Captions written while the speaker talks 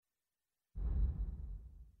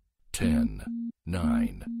10,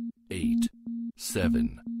 9, 8,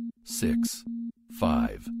 7, 6,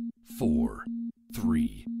 5, 4,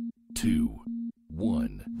 3, 2,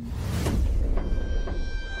 1.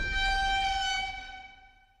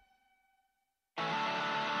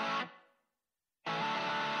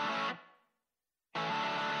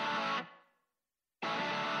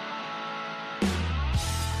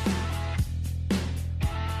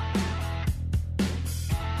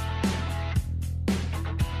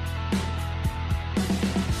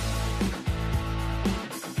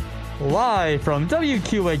 Live from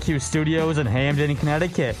WQAQ Studios in Hamden,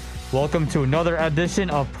 Connecticut. Welcome to another edition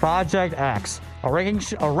of Project X, a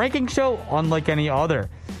ranking show unlike any other.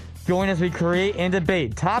 Join as we create and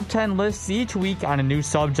debate top 10 lists each week on a new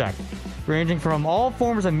subject, ranging from all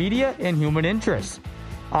forms of media and human interests.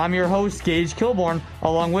 I'm your host, Gage Kilborn,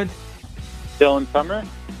 along with Dylan Summer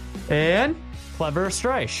and Clever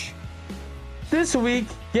Streich. This week,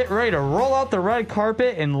 get ready to roll out the red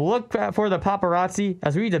carpet and look for the paparazzi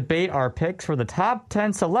as we debate our picks for the top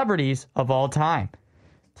 10 celebrities of all time.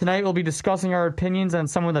 Tonight, we'll be discussing our opinions on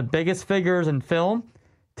some of the biggest figures in film,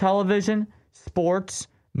 television, sports,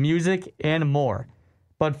 music, and more.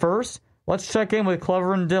 But first, let's check in with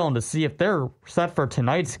Clever and Dylan to see if they're set for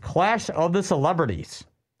tonight's Clash of the Celebrities.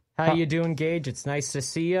 How you doing, Gage? It's nice to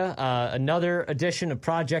see you. Another edition of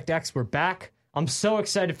Project X. We're back. I'm so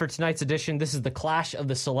excited for tonight's edition. This is the Clash of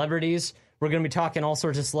the Celebrities. We're going to be talking all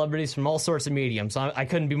sorts of celebrities from all sorts of mediums. I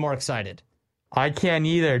couldn't be more excited. I can't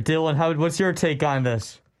either. Dylan, what's your take on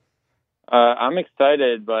this? I'm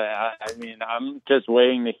excited, but I'm just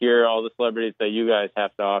waiting to hear all the celebrities that you guys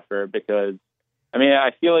have to offer because,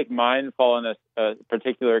 I feel like mine fall in a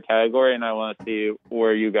particular category, and I want to see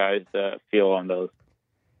where you guys feel on those.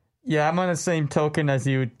 Yeah, I'm on the same token as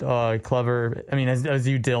you, Clever. As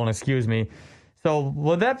you, Dylan, excuse me. So,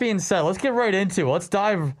 with that being said, let's get right into it. Let's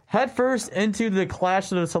dive headfirst into the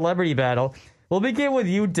Clash of the Celebrity battle. We'll begin with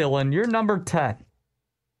you, Dylan. You're number 10.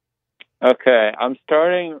 Okay, I'm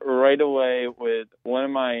starting right away with one of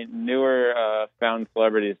my newer found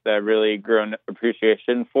celebrities that I've really grown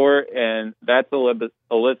appreciation for, and that's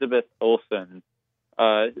Elizabeth Olsen.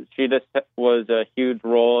 She just was a huge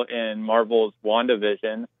role in Marvel's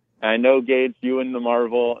WandaVision. I know, Gage, you and the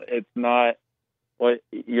Marvel, it's not what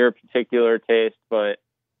your particular taste, but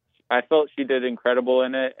I felt she did incredible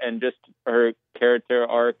in it, and just her character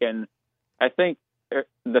arc, and I think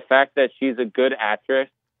the fact that she's a good actress,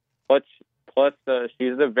 plus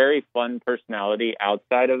she's a very fun personality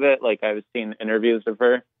outside of it. Like, I've seen interviews of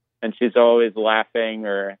her, and she's always laughing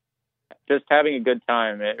or just having a good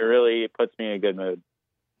time. It really puts me in a good mood.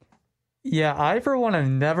 Yeah, I, for one, have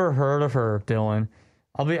never heard of her, Dylan.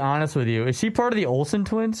 I'll be honest with you. Is she part of the Olsen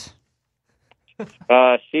twins?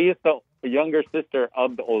 She is the younger sister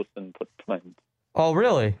of the Olsen twins. Oh,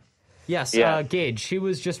 really? Yes, yeah. Gage, she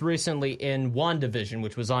was just recently in WandaVision,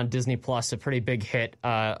 which was on Disney Plus, a pretty big hit,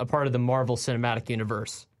 a part of the Marvel Cinematic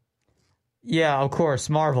Universe. Yeah, of course,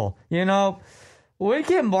 Marvel. When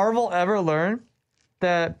can Marvel ever learn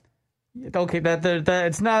that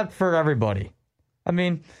it's not for everybody?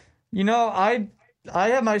 I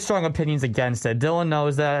have my strong opinions against it. Dylan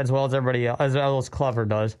knows that as well as everybody else, as well as Clever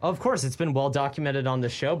does. Of course, it's been well documented on the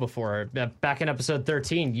show before. Back in episode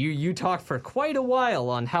 13, you talked for quite a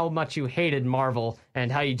while on how much you hated Marvel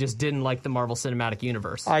and how you just didn't like the Marvel Cinematic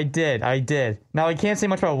Universe. I did. Now, I can't say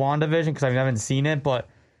much about WandaVision because I haven't seen it, but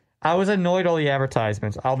I was annoyed all the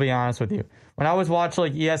advertisements. I'll be honest with you. When I was watching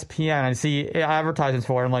ESPN, I see advertisements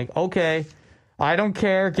for it. I'm like, okay, I don't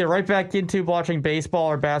care. Get right back into watching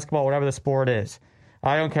baseball or basketball, whatever the sport is.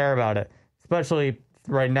 I don't care about it, especially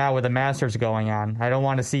right now with the Masters going on. I don't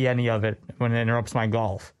want to see any of it when it interrupts my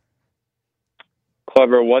golf.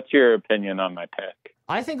 Clever, what's your opinion on my pick?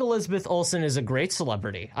 I think Elizabeth Olsen is a great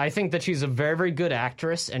celebrity. I think that she's a very, very good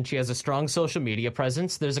actress, and she has a strong social media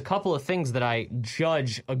presence. There's a couple of things that I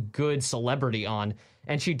judge a good celebrity on,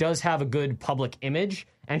 and she does have a good public image,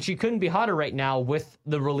 and she couldn't be hotter right now with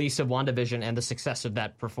the release of WandaVision and the success of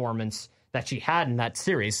that performance that she had in that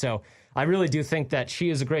series. So I really do think that she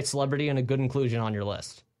is a great celebrity and a good inclusion on your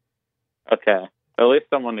list. Okay. At least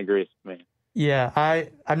someone agrees with me. Yeah,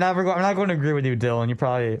 I'm not going to agree with you, Dylan. You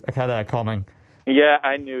probably had that coming. Yeah,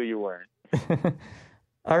 I knew you weren't.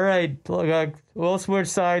 All right, we'll switch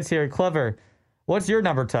sides here. Clever, what's your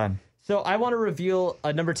number 10? So I want to reveal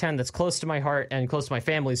a number 10 that's close to my heart and close to my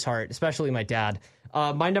family's heart, especially my dad.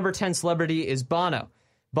 My number 10 celebrity is Bono.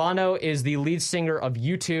 Bono is the lead singer of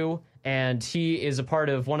U2, and he is a part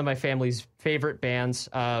of one of my family's favorite bands.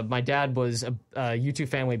 My dad was a U2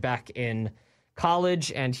 family back in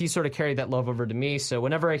college, and he sort of carried that love over to me. So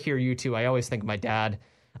whenever I hear U2, I always think of my dad.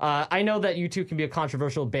 I know that U2 can be a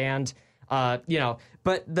controversial band, but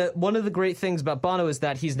one of the great things about Bono is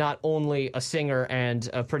that he's not only a singer and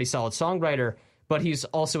a pretty solid songwriter, but he's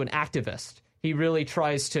also an activist. He really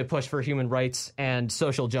tries to push for human rights and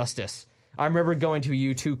social justice. I remember going to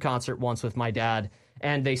a U2 concert once with my dad,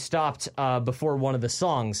 and they stopped before one of the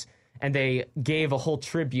songs, and they gave a whole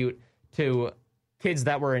tribute to kids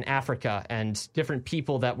that were in Africa and different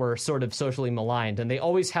people that were sort of socially maligned. And they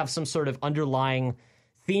always have some sort of underlying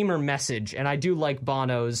theme or message. And I do like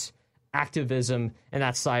Bono's activism and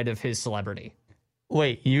that side of his celebrity.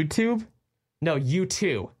 Wait, YouTube? No,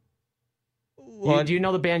 U2. Do you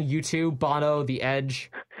know the band U2, Bono, The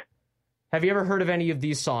Edge? Have you ever heard of any of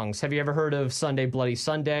these songs? Have you ever heard of Sunday Bloody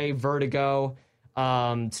Sunday, Vertigo,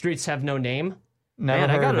 Streets Have No Name? Never Man,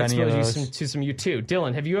 heard I gotta of any of expose those. you to some U2.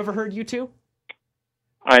 Dylan, have you ever heard U2?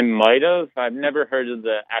 I might have. I've never heard of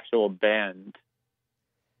the actual band.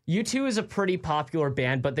 U2 is a pretty popular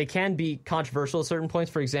band, but they can be controversial at certain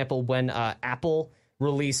points. For example, when Apple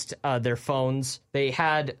released their phones, they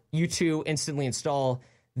had U2 instantly install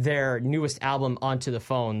their newest album onto the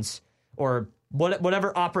phones, or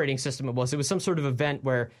whatever operating system it was. It was some sort of event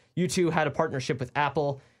where U2 had a partnership with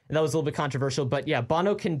Apple, and that was a little bit controversial. But yeah,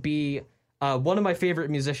 Bono can be one of my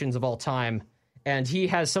favorite musicians of all time. And he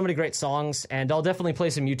has so many great songs, and I'll definitely play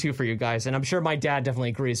some U2 for you guys. And I'm sure my dad definitely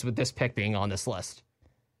agrees with this pick being on this list.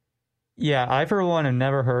 Yeah, I for one have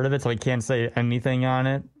never heard of it, so I can't say anything on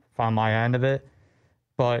it on my end of it.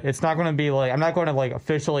 But it's not going to be like, I'm not going to like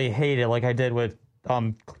officially hate it like I did with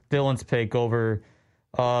Dylan's pick over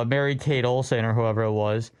Mary Kate Olsen or whoever it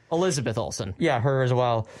was. Elizabeth Olsen. Yeah, her as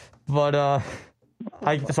well. But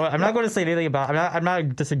so I'm not going to say anything about. I'm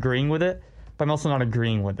not disagreeing with it, but I'm also not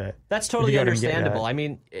agreeing with it. That's totally understandable. I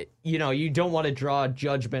mean, you don't want to draw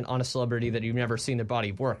judgment on a celebrity that you've never seen their body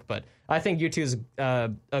of work, but I think U2 is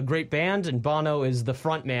a great band, and Bono is the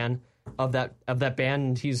front man of that band,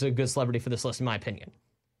 and he's a good celebrity for this list, in my opinion.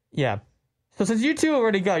 Yeah. So since you two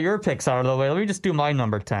already got your picks out of the way, let me just do my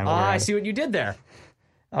number 10. I see what you did there.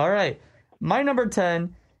 All right. My number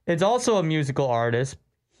 10 is also a musical artist.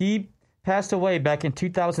 He passed away back in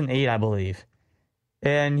 2008, I believe.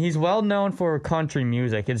 And he's well known for country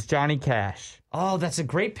music. It's Johnny Cash. Oh, that's a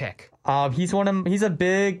great pick. He's a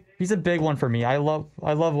big one for me. I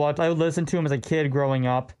would listen to him as a kid growing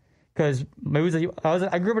up because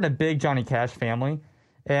I grew up in a big Johnny Cash family,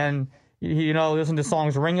 and listen to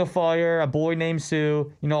songs Ring of Fire, A Boy Named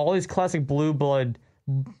Sue, all these classic blue blood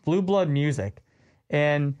music.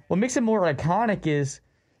 And what makes it more iconic is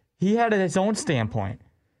he had his own standpoint.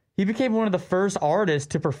 He became one of the first artists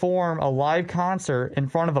to perform a live concert in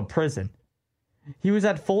front of a prison. He was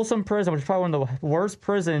at Folsom Prison, which is probably one of the worst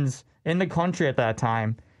prisons in the country at that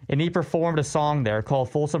time, and he performed a song there called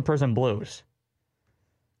Folsom Prison Blues.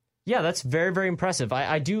 Yeah, that's very, very impressive.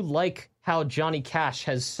 I do like how Johnny Cash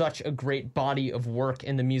has such a great body of work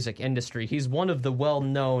in the music industry. He's one of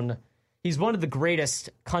the greatest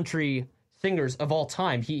country singers of all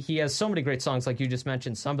time. He has so many great songs, like you just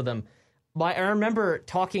mentioned, some of them. I remember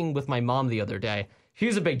talking with my mom the other day.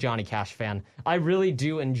 She's a big Johnny Cash fan. I really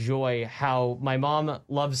do enjoy how my mom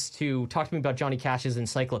loves to talk to me about Johnny Cash's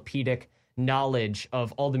encyclopedic knowledge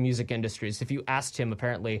of all the music industries. If you asked him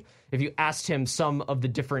some of the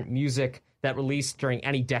different music that released during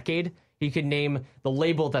any decade, he could name the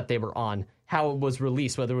label that they were on, how it was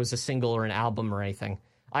released, whether it was a single or an album or anything.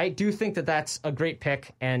 I do think that that's a great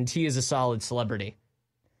pick, and he is a solid celebrity.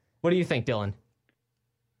 What do you think, Dylan?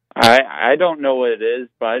 I don't know what it is,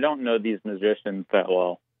 but I don't know these musicians that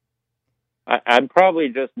well. I'm probably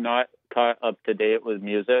just not caught up to date with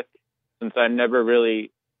music, since I never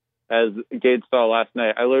really, as Gage saw last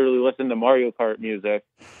night, I literally listened to Mario Kart music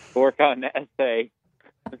to work on an essay,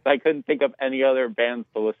 since I couldn't think of any other bands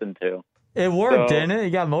to listen to. It worked, didn't it? You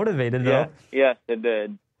got motivated, though. Yes, it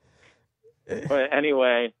did. But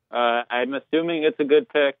anyway, I'm assuming it's a good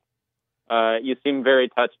pick. You seem very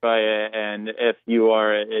touched by it, and if you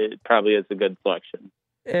are, it probably is a good selection.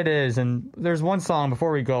 It is, and there's one song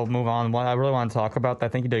before we move on. What I really want to talk about that I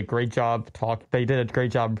think you did a great job They did a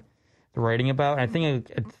great job writing about. And I think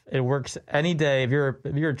it works any day. If you're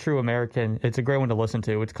a true American, it's a great one to listen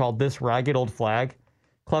to. It's called "This Ragged Old Flag."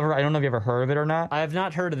 Clever. I don't know if you ever heard of it or not. I have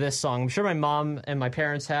not heard of this song. I'm sure my mom and my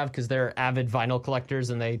parents have, because they're avid vinyl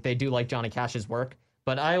collectors and they do like Johnny Cash's work.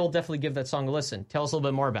 But I will definitely give that song a listen. Tell us a little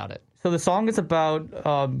bit more about it. So the song is about,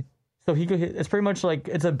 it's pretty much like,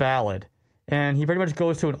 it's a ballad. And he pretty much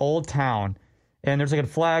goes to an old town, and there's like a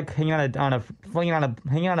flag hanging on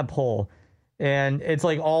a pole. And it's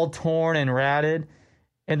like all torn and ratted.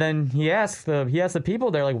 And then he asks the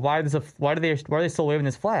people there, like, why are they still waving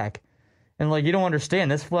this flag? And like, you don't understand.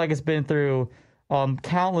 This flag has been through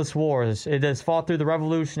countless wars. It has fought through the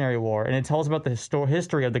Revolutionary War, and it tells about the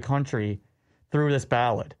history of the country through this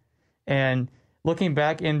ballad. And looking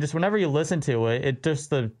back, and just whenever you listen to it, it just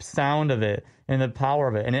the sound of it and the power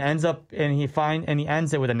of it, and it ends up, and he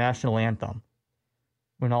ends it with a national anthem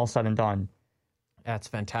when all's said and done. That's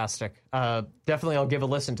fantastic. Definitely, I'll give a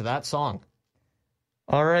listen to that song.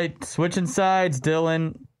 All right, switching sides,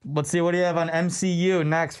 Dylan. Let's see what do you have on MCU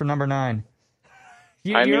next for number 9.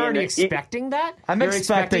 You're already expecting that? I'm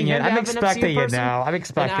expecting it. I'm expecting it now. I'm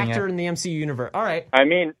expecting an actor in the MCU universe. All right. I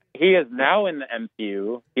mean, he is now in the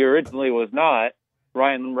MCU. He originally was not.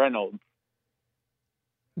 Ryan Reynolds.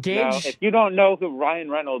 Gage? Now, if you don't know who Ryan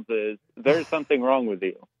Reynolds is, there's something wrong with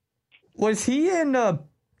you. Was he in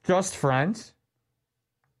Just Friends?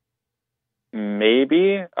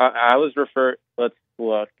 Maybe. I was referred... Let's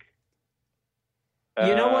look.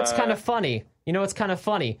 You know what's kind of funny?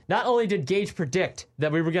 Not only did Gage predict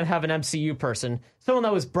that we were going to have an MCU person, someone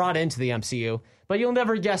that was brought into the MCU, but you'll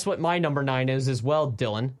never guess what my number 9 is as well,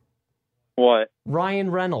 Dylan. What? Ryan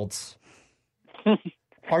Reynolds.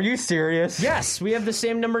 Are you serious? Yes, we have the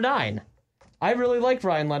same number 9. I really like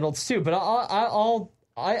Ryan Reynolds too, but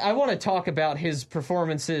I want to talk about his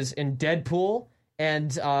performances in Deadpool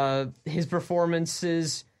and his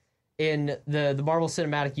performances in the Marvel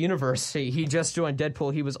Cinematic Universe. He just joined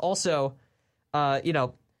Deadpool. He was also,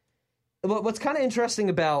 what's kind of interesting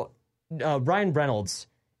about Ryan Reynolds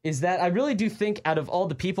is that I really do think out of all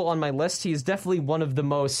the people on my list, he is definitely one of the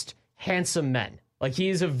most handsome men. Like,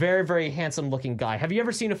 he's a very, very handsome-looking guy. Have you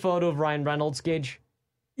ever seen a photo of Ryan Reynolds, Gage?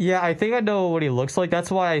 Yeah, I think I know what he looks like. That's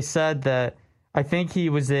why I said that I think he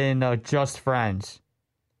was in Just Friends.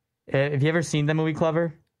 Have you ever seen that movie,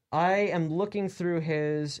 Clever? I am looking through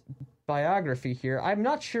his biography here. I'm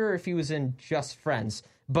not sure if he was in Just Friends,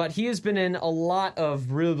 but he has been in a lot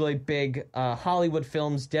of really, really big Hollywood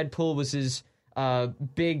films. Deadpool was his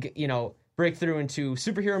big, breakthrough into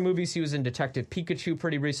superhero movies. He was in Detective Pikachu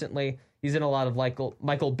pretty recently. He's in a lot of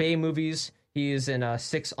Michael Bay movies. He is in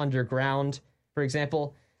Six Underground, for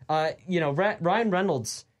example. Ryan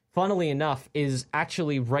Reynolds, funnily enough, is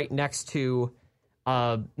actually right next to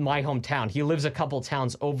my hometown. He lives a couple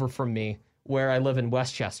towns over from me, where I live in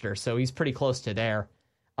Westchester, so he's pretty close to there.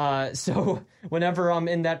 So whenever I'm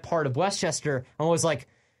in that part of Westchester, I'm always like,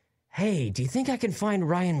 hey, do you think I can find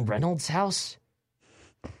Ryan Reynolds' house?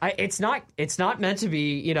 It's not meant to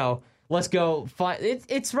be, let's go find...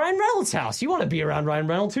 It's Ryan Reynolds' house. You want to be around Ryan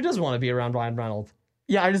Reynolds? Who doesn't want to be around Ryan Reynolds?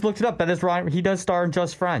 Yeah, I just looked it up. That is Ryan. He does star in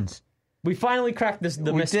Just Friends. We finally cracked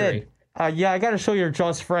the mystery. Did. Yeah, I got to show you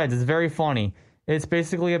Just Friends. It's very funny. It's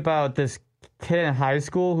basically about this kid in high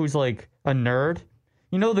school who's like a nerd.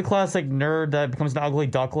 You know the classic nerd that becomes an ugly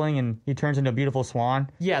duckling and he turns into a beautiful swan?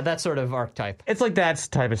 Yeah, that sort of archetype. It's like that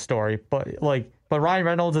type of story, but Ryan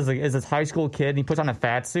Reynolds is this high school kid and he puts on a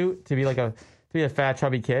fat suit to be a fat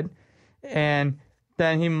chubby kid. And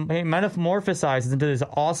then he metamorphosizes into this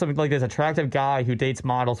awesome, this attractive guy who dates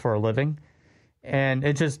models for a living. And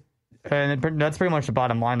that's pretty much the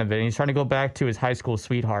bottom line of it. And he's trying to go back to his high school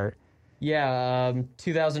sweetheart. Yeah,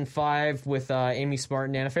 2005 with Amy Smart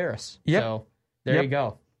and Anna Faris. Yep. So there you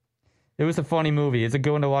go. It was a funny movie. It's a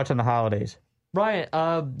good one to watch on the holidays. Ryan,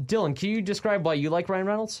 Dylan, can you describe why you like Ryan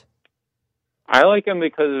Reynolds? I like him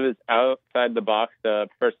because of his outside-the-box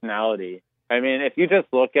personality. I mean, if you just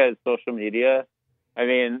look at his social media, I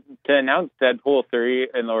mean, to announce Deadpool 3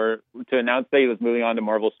 or to announce that he was moving on to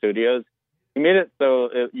Marvel Studios, he made it so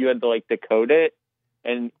you had to, decode it,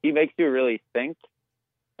 and he makes you really think.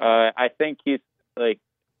 I think he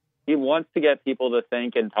wants to get people to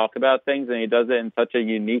think and talk about things, and he does it in such a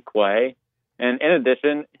unique way. And in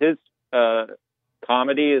addition, his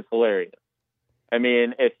comedy is hilarious. I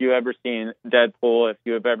mean, if you've ever seen Deadpool, if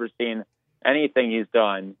you have ever seen anything he's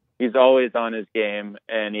done, he's always on his game,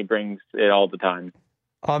 and he brings it all the time.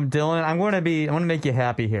 Dylan, I'm going to make you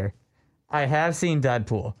happy here. I have seen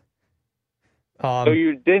Deadpool. So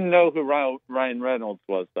you didn't know who Ryan Reynolds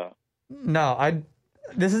was, though? No,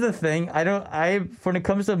 this is the thing. When it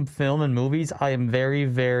comes to film and movies, I am very,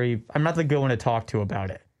 very... I'm not the good one to talk to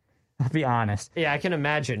about it. I'll be honest. Yeah, I can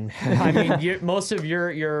imagine. I mean, most of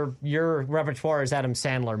your repertoire is Adam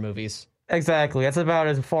Sandler movies. Exactly. That's about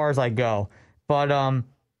as far as I go. But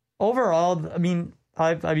overall,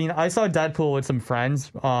 I saw Deadpool with some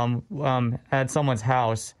friends at someone's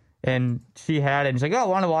house, and she had it, and she's like, "Oh,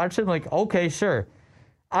 want to watch it?" I'm like, "Okay, sure."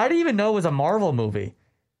 I didn't even know it was a Marvel movie.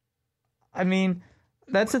 I mean,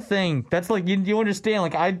 that's the thing. That's you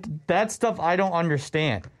understand. That stuff I don't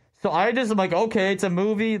understand. So I just am like, okay, it's a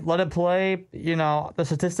movie. Let it play. The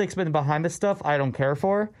statistics behind this stuff, I don't care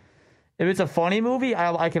for. If it's a funny movie,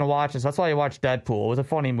 I can watch it. So that's why I watched Deadpool. It was a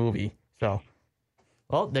funny movie. So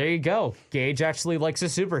Well, there you go. Gage actually likes a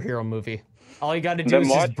superhero movie. All you got to do Then is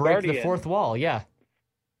just watch break Guardian. the fourth wall. Yeah.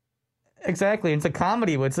 Exactly. It's a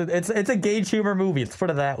comedy. It's a Gage humor movie. Let's put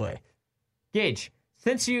it that way. Gage,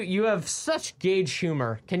 since you have such Gage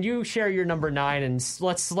humor, can you share your number 9 and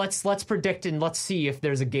let's predict and let's see if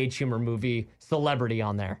there's a Gage humor movie celebrity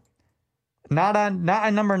on there. Not on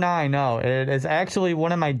number 9. No, it is actually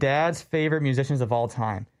one of my dad's favorite musicians of all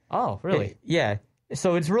time. Oh, really? Yeah.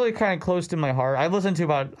 So it's really kind of close to my heart. I've listened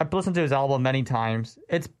to his album many times.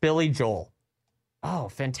 It's Billy Joel. Oh,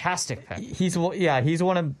 fantastic pick. He's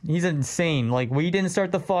insane. Like, We Didn't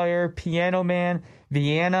Start the Fire, Piano Man,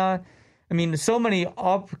 Vienna. I mean, so many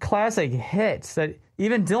classic hits that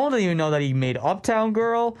even Dylan didn't even know that he made. Uptown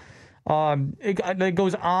Girl. It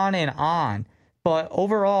goes on and on. But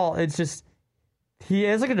overall, it's just he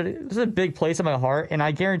has this is a big place in my heart, and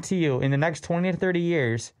I guarantee you, in the next 20 to 30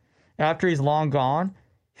 years, after he's long gone,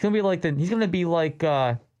 he's gonna be like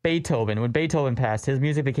Beethoven. When Beethoven passed, his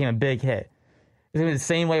music became a big hit. It's gonna be the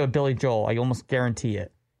same way with Billy Joel. I almost guarantee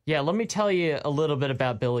it. Yeah, let me tell you a little bit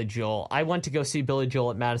about Billy Joel. I went to go see Billy Joel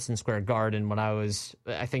at Madison Square Garden when I was,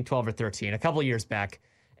 I think, 12 or 13, a couple of years back.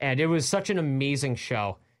 And it was such an amazing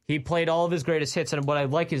show. He played all of his greatest hits, and what I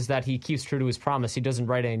like is that he keeps true to his promise. He doesn't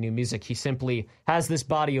write any new music. He simply has this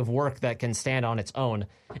body of work that can stand on its own.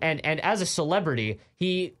 And as a celebrity,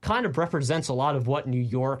 he kind of represents a lot of what New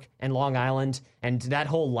York and Long Island and that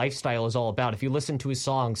whole lifestyle is all about. If you listen to his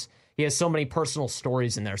songs, he has so many personal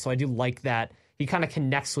stories in there. So I do like that. He kind of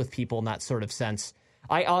connects with people in that sort of sense.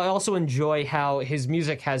 I also enjoy how his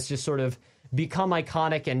music has just sort of become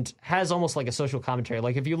iconic and has almost like a social commentary.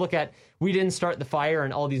 Like if you look at We Didn't Start the Fire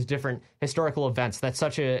and all these different historical events, that's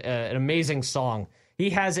such an amazing song. He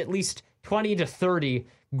has at least 20 to 30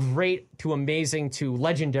 great to amazing to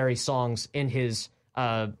legendary songs in his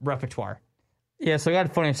repertoire. Yeah, so I got a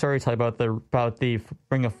funny story to tell you about the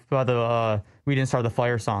We Didn't Start the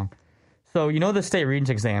Fire song. So you know the state regents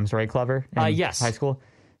exams, right, Clever? In Yes. High school.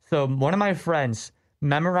 So one of my friends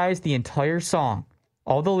memorized the entire song,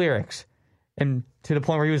 all the lyrics, and to the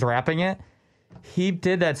point where he was rapping it. He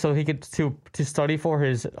did that so he could to study for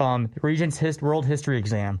his Regents World History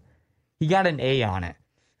exam. He got an A on it.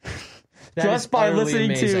 That is just by utterly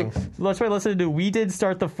listening amazing. to We Did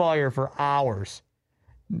Start the Fire for hours.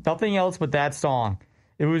 Nothing else but that song.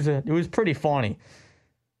 It was pretty funny.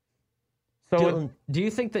 So Dylan, do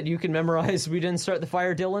you think that you can memorize We Didn't Start the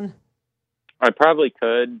Fire, Dylan? I probably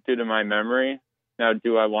could due to my memory. Now,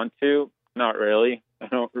 do I want to? Not really.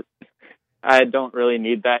 I don't really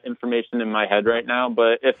need that information in my head right now,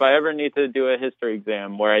 but if I ever need to do a history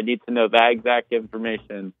exam where I need to know that exact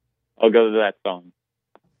information, I'll go to that song.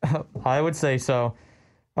 I would say so.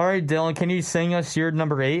 All right, Dylan, can you sing us your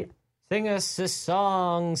number 8? Sing us a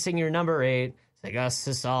song, sing your number 8. Sing us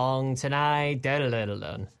a song tonight.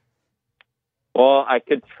 Da-da-da-da-da. Well, I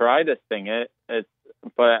could try to sing it,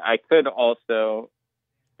 but I could also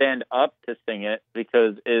stand up to sing it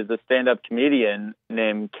because it is a stand-up comedian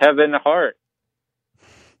named Kevin Hart.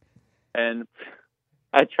 And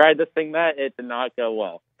I tried to sing that. It did not go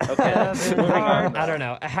well. Okay. Kevin Hart. I don't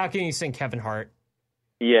know. How can you sing Kevin Hart?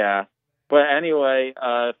 Yeah. But anyway,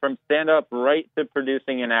 from stand-up right to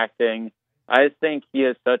producing and acting, I think he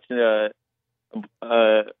has such a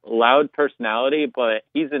loud personality, but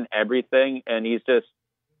he's in everything, and he's just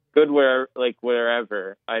good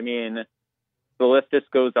wherever. I mean, the list just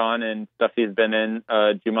goes on and stuff he's been in.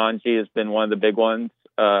 Jumanji has been one of the big ones.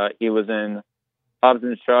 He was in Hobbs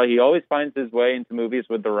and Shaw. He always finds his way into movies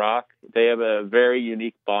with The Rock. They have a very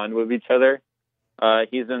unique bond with each other.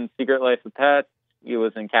 He's in Secret Life of Pets. He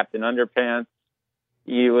was in Captain Underpants.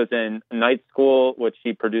 He was in Night School, which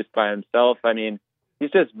he produced by himself. I mean,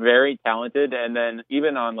 he's just very talented. And then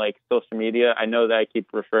even on like social media, I know that I keep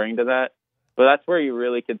referring to that, but that's where you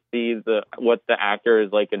really could see what the actor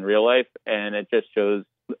is like in real life, and it just shows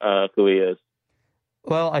who he is.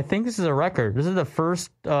 Well, I think this is a record. This is the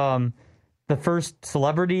first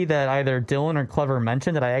celebrity that either Dylan or Clever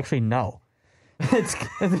mentioned that I actually know. It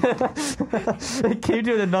came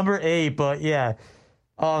to the number 8, but yeah,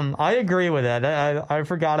 I agree with that. I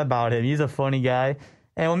forgot about him. He's a funny guy,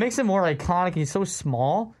 and what makes him more iconic, he's so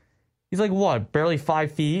small. He's like what, barely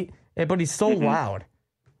 5 feet, but he's so loud,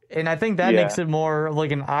 and I think that makes it more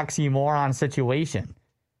like an oxymoron situation.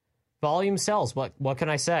 Volume sells. What can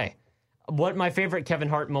I say? What my favorite Kevin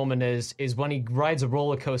Hart moment is when he rides a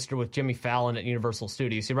roller coaster with Jimmy Fallon at Universal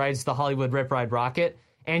Studios. He rides the Hollywood Rip Ride Rocket,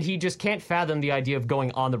 and he just can't fathom the idea of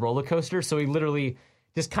going on the roller coaster, so he literally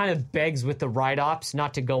just kind of begs with the ride ops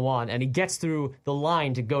not to go on, and he gets through the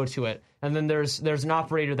line to go to it. And then there's an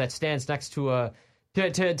operator that stands next to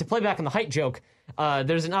to play back on the height joke.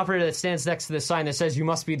 there's an operator that stands next to the sign that says, "You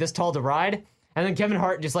must be this tall to ride," and then Kevin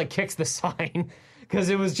Hart just like kicks the sign because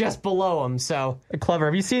it was just below him. So Clever.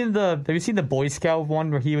 Have you seen the Boy Scout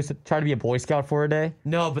one where he was trying to be a Boy Scout for a day?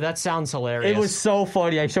 no, but that sounds hilarious. It was so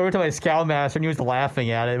funny. I showed it to my Scoutmaster and he was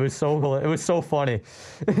laughing at it. It was so funny.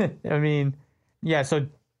 I mean, yeah. So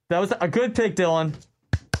that was a good pick, Dylan.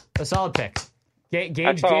 a solid pick. Gage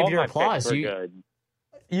I thought all gave your my applause. picks were good.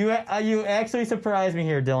 You actually surprised me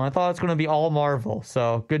here, Dylan. I thought it was going to be all Marvel.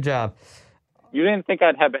 So good job. You didn't think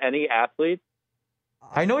I'd have any athletes?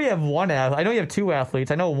 I know you have I know you have two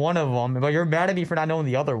athletes. I know one of them, but you're mad at me for not knowing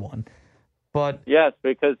the other one. But Yes,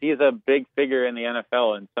 because he's a big figure in the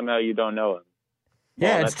NFL, and somehow you don't know him.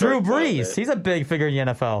 yeah, Well, it's that's Drew what it Brees. is. He's a big figure in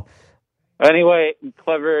the NFL. Anyway,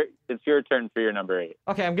 Clever, it's your turn for your number 8.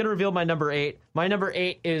 Okay, I'm going to reveal my number 8. My number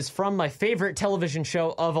 8 is from my favorite television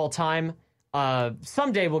show of all time.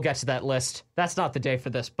 Someday we'll get to that list. That's not the day for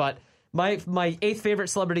this, but my 8th favorite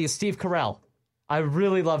celebrity is Steve Carell. I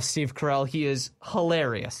really love Steve Carell. He is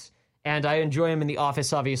hilarious. And I enjoy him in The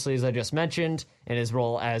Office, obviously, as I just mentioned, in his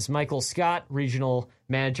role as Michael Scott, regional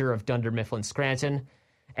manager of Dunder Mifflin Scranton.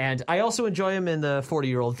 And I also enjoy him in The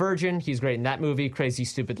 40-Year-Old Virgin. He's great in that movie, Crazy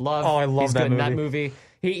Stupid Love. Oh, I love He's that good in that movie.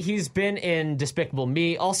 movie. He's been in Despicable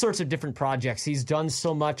Me, all sorts of different projects. He's done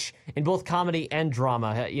so much in both comedy and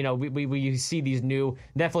drama. You know, we see these new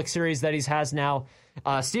Netflix series that he has now.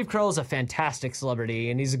 Steve Carell is a fantastic celebrity,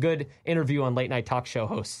 and he's a good interview on late-night talk show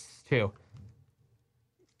hosts, too.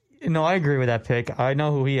 No, I agree with that pick. I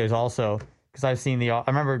know who he is also because I've seen I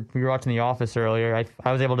remember we were watching The Office earlier.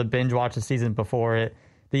 I was able to binge watch the season before it,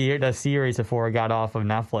 the series before it got off of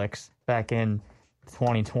Netflix back in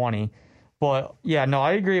 2020. But yeah, no,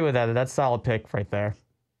 I agree with that. That's a solid pick right there.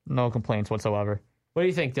 No complaints whatsoever. What do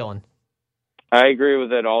you think, Dylan? I agree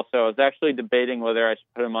with it also. I was actually debating whether I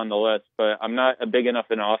should put him on the list, but I'm not a big enough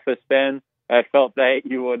an Office fan. I felt that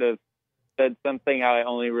you would have said something. I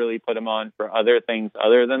only really put him on for other things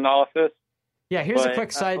other than The Office. Yeah, here's a But,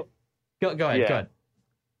 quick side. Go ahead, yeah. go ahead.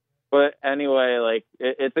 But anyway, like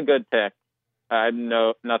it's a good pick. I have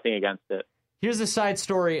nothing against it. Here's a side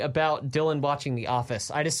story about Dylan watching The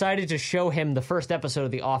Office. I decided to show him the first episode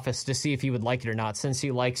of The Office to see if he would like it or not, since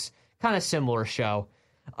he likes kind of similar show.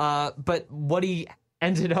 But what he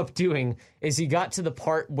ended up doing is he got to the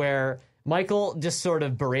part where Michael just sort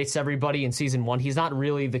of berates everybody in season 1. He's not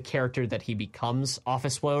really the character that he becomes.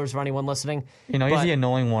 Office spoilers for anyone listening. You know, he's the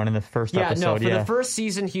annoying one in the first episode. For the first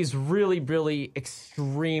season, he's really, really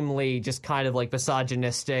extremely just kind of like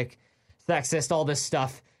misogynistic, sexist, all this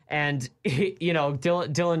stuff. And, you know,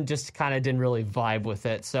 Dylan just kind of didn't really vibe with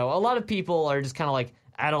it. So a lot of people are just kind of like,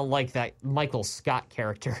 I don't like that Michael Scott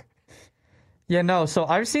character. Yeah, no. So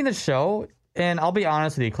I've seen the show, and I'll be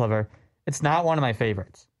honest with you, Clever. It's not one of my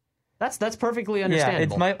favorites. That's perfectly Yeah,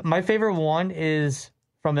 understandable. it's my favorite one is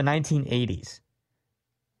from the 1980s.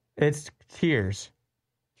 It's Cheers.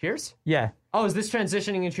 Cheers? Yeah. Oh, is this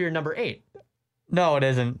transitioning into your number 8? No, it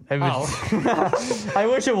isn't. It was, I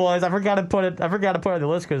wish it was. I forgot to put it on the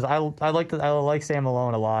list because I like Sam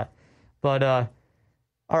Malone a lot. But all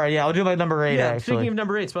right, yeah, I'll do my number 8. Yeah, actually. speaking of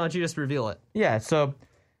number 8s, why don't you just reveal it? Yeah, so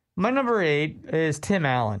my number 8 is Tim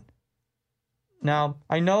Allen. Now,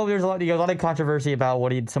 I know there's a lot of controversy about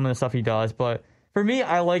some of the stuff he does, but for me,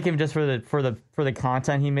 I like him just for the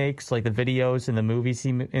content he makes, like the videos and the movies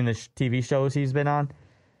in the TV shows he's been on.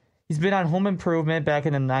 He's been on Home Improvement back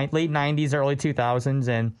in the late 90s, early 2000s,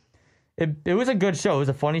 and it was a good show. It was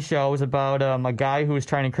a funny show. It was about a guy who was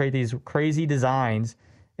trying to create these crazy designs,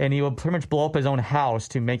 and he would pretty much blow up his own house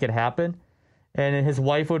to make it happen. And his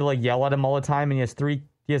wife would like yell at him all the time, and he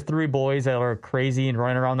has three boys that are crazy and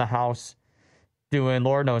running around the house doing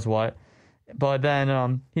Lord knows what. But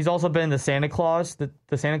then he's also been in the Santa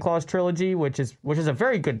Claus trilogy, which is a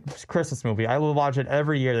very good Christmas movie. I will watch it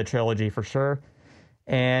every year, the trilogy for sure.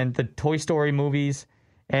 And the Toy Story movies.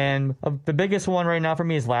 And the biggest one right now for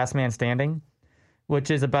me is Last Man Standing,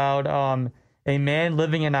 which is about a man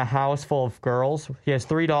living in a house full of girls. He has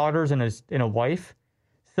 3 daughters and a wife.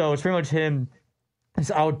 So it's pretty much him,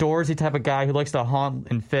 this outdoorsy type of guy who likes to hunt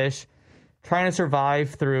and fish, trying to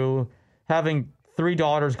survive through having 3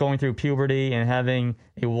 daughters going through puberty and having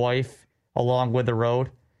a wife along with the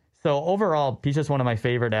road. So overall, he's just one of my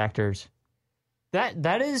favorite actors.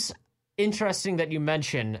 That is interesting that you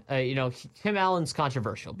mention, Tim Allen's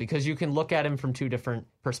controversial because you can look at him from 2 different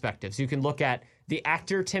perspectives. You can look at the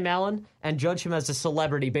actor Tim Allen and judge him as a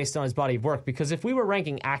celebrity based on his body of work. Because if we were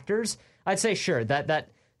ranking actors, I'd say sure, that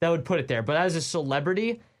would put it there. But as a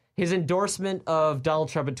celebrity, his endorsement of Donald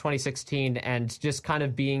Trump in 2016 and just kind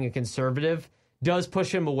of being a conservative does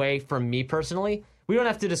push him away from me personally. We don't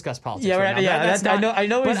have to discuss politics. Yeah, right now. yeah. That's not, I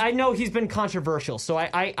know. But I know he's been controversial, so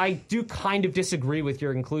I do kind of disagree with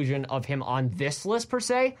your inclusion of him on this list per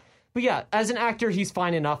se. But yeah, as an actor, he's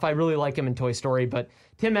fine enough. I really like him in Toy Story, but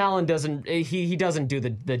Tim Allen doesn't. He doesn't do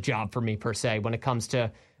the job for me per se when it comes to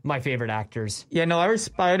my favorite actors. Yeah, no,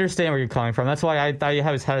 I understand where you're coming from. That's why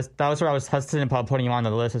that was where I was hesitant about putting him on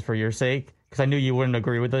the list, is for your sake, because I knew you wouldn't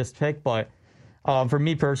agree with this pick. But for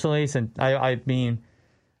me personally, since I mean,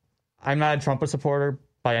 I'm not a Trump supporter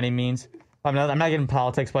by any means. I'm not getting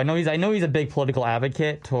politics, but I know he's a big political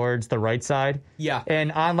advocate towards the right side. Yeah.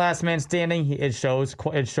 And on Last Man Standing, it shows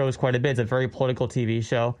quite a bit. It's a very political TV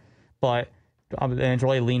show, but and it's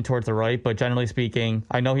really leaned towards the right. But generally speaking,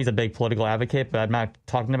 I know he's a big political advocate, but I'm not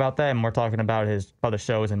talking about that. I'm more talking about the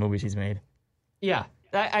shows and movies he's made. Yeah.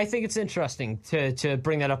 I think it's interesting to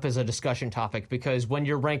bring that up as a discussion topic, because when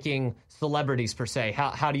you're ranking celebrities per se,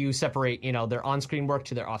 how do you separate, their on-screen work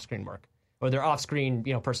to their off-screen work, or their off-screen,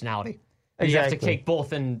 personality? Exactly. You have to take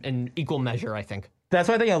both in equal measure, I think. That's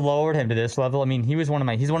why I think I lowered him to this level. I mean, he's one of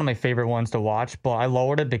my favorite ones to watch, but I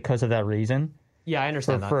lowered it because of that reason. Yeah, I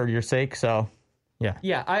understand for your sake. So, yeah.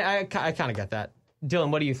 Yeah, I kind of get that. Dylan,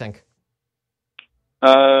 what do you think?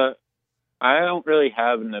 I don't really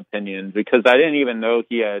have an opinion, because I didn't even know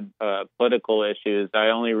he had political issues. I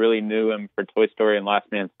only really knew him for Toy Story and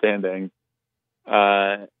Last Man Standing.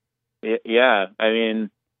 Yeah, I mean.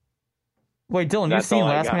 Wait, Dylan, you've seen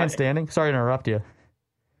Last Man Standing? Sorry to interrupt you.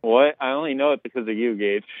 What? I only know it because of you,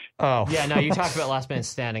 Gage. Oh. Yeah, no, you talked about Last Man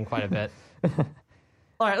Standing quite a bit.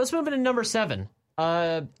 All right, let's move into number 7.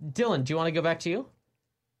 Dylan, do you want to go back to you?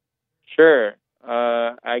 Sure.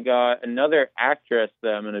 I got another actress that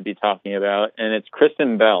I'm going to be talking about, and it's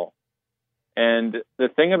Kristen Bell. And the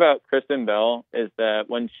thing about Kristen Bell is that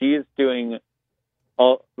when she's doing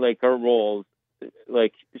all her roles,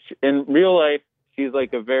 in real life, she's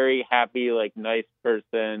a very happy, nice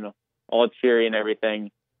person, all cheery and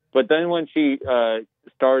everything. But then when she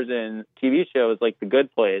stars in TV shows like The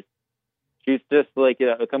Good Place, she's just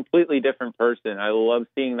a completely different person. I love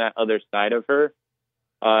seeing that other side of her.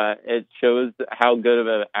 It shows how good of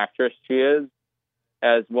an actress she is,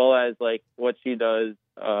 as well as what she does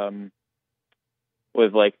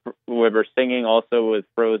with her singing, also with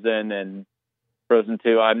Frozen and Frozen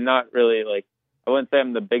 2. I'm not really I wouldn't say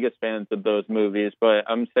I'm the biggest fan of those movies, but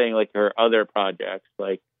I'm saying her other projects,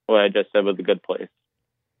 like what I just said with The Good Place.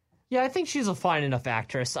 Yeah, I think she's a fine enough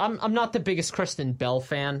actress. I'm not the biggest Kristen Bell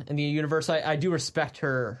fan in the universe. I do respect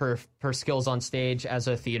her skills on stage as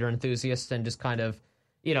a theater enthusiast, and just kind of,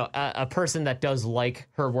 a person that does like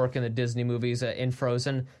her work in the Disney movies, in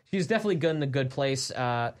Frozen. She's definitely good in The Good Place.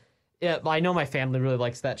 Yeah, I know my family really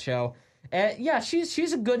likes that show. Yeah,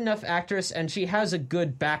 she's a good enough actress, and she has a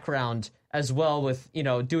good background as well with,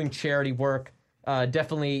 doing charity work.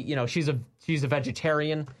 Definitely, she's a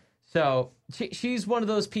vegetarian. So she's one of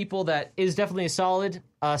those people that is definitely a solid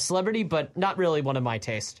celebrity, but not really one of my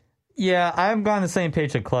taste. Yeah, I'm on the same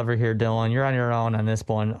page with Clever here, Dylan. You're on your own on this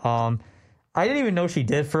one. I didn't even know she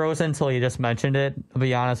did Frozen until you just mentioned it, I'll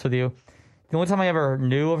be honest with you. The only time I ever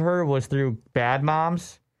knew of her was through Bad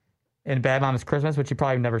Moms and Bad Moms Christmas, which you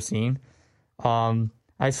probably have never seen.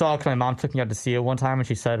 I saw it because my mom took me out to see it one time, and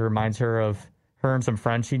she said it reminds her of her and some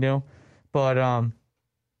friends she knew. But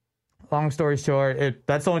long story short,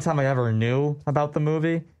 that's the only time I ever knew about the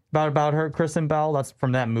movie, about her, Kristen Bell. That's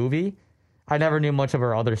from that movie. I never knew much of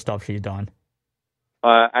her other stuff she's done.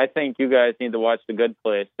 I think you guys need to watch The Good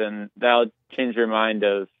Place, and that'll change your mind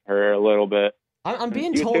of her a little bit. I'm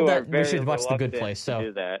being told that we should watch The Good Place, so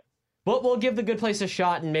do that. We'll give The Good Place a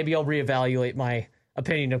shot, and maybe I'll reevaluate my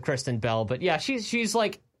opinion of Kristen Bell. But yeah, she's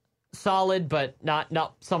solid, but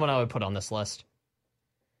not someone I would put on this list.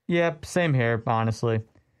 Yep, same here, honestly.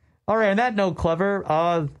 All right, on that note,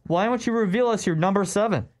 Clever, why don't you reveal us your number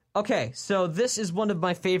 7? Okay, so this is one of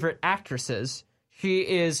my favorite actresses. She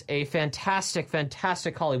is a fantastic,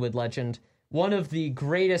 fantastic Hollywood legend. One of the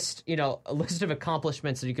greatest, list of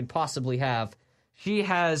accomplishments that you could possibly have. She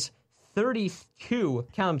has 32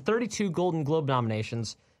 Golden Globe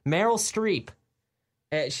nominations. Meryl Streep.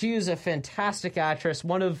 She is a fantastic actress,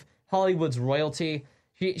 one of Hollywood's royalty.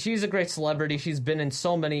 She's a great celebrity. She's been in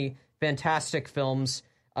so many fantastic films.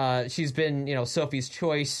 She's been, Sophie's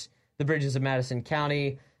Choice, The Bridges of Madison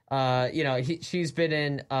County. She's been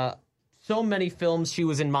in so many films. She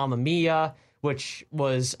was in Mamma Mia, which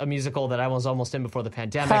was a musical that I was almost in before the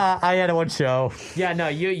pandemic. I had one show. Yeah, no,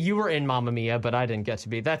 you were in Mamma Mia, but I didn't get to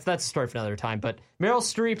be. That's a story for another time. But Meryl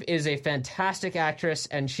Streep is a fantastic actress,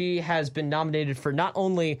 and she has been nominated for not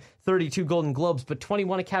only 32 Golden Globes, but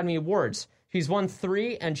 21 Academy Awards. She's won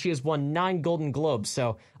 3, and she has won 9 Golden Globes.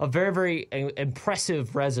 So a very, very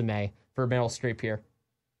impressive resume for Meryl Streep here.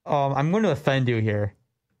 I'm going to offend you here.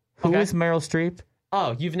 Who is Meryl Streep?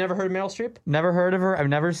 Oh, you've never heard of Meryl Streep? Never heard of her. I've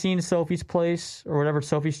never seen Sophie's Place or whatever,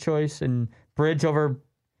 Sophie's Choice, and Bridge over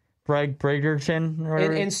Bridgerton or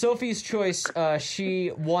whatever. In Sophie's Choice,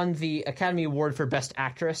 she won the Academy Award for Best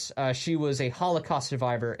Actress. She was a Holocaust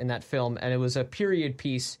survivor in that film, and it was a period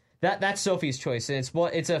piece. That's Sophie's Choice, and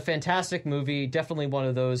it's a fantastic movie. Definitely one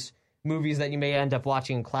of those movies that you may end up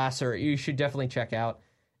watching in class, or you should definitely check out.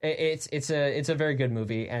 It's a very good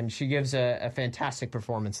movie, and she gives a fantastic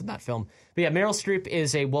performance in that film. But yeah, Meryl Streep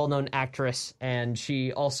is a well-known actress, and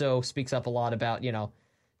she also speaks up a lot about,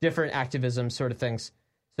 different activism sort of things.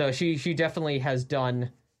 So she definitely has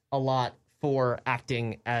done a lot for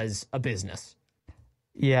acting as a business.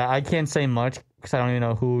 Yeah, I can't say much because I don't even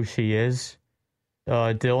know who she is.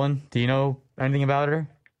 Dylan, do you know anything about her?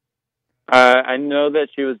 I know that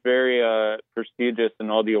she was very prestigious in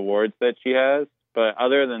all the awards that she has. But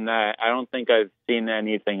other than that, I don't think I've seen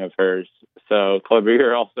anything of hers. So, Clever,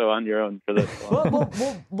 you're also on your own for this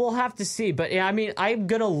one. We'll have to see. But, yeah, I mean, I'm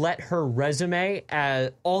going to let her resume,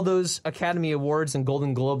 all those Academy Awards and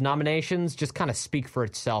Golden Globe nominations, just kind of speak for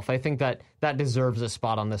itself. I think that deserves a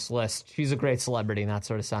spot on this list. She's a great celebrity in that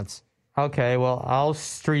sort of sense. Okay, well, I'll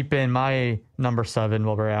streep in my number 7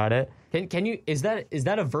 while we're at it. Can you, is that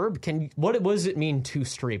a verb? What does it mean to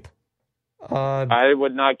streep? I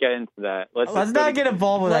would not get into that. Let's not get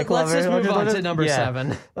involved with that. Let's just move on to number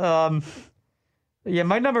 7. Yeah,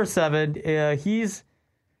 my number 7. He's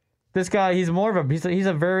this guy. He's more of a.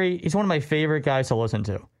 He's one of my favorite guys to listen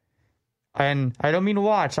to, and I don't mean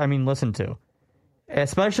watch. I mean listen to,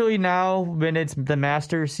 especially now when it's the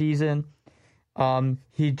Masters season.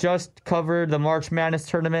 He just covered the March Madness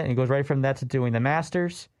tournament and goes right from that to doing the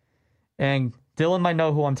Masters. And Dylan might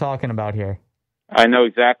know who I'm talking about here. I know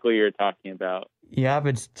exactly what you're talking about. Yep,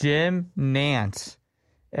 it's Jim Nantz.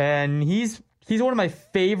 And he's one of my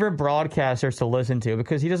favorite broadcasters to listen to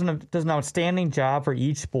because he does an outstanding job for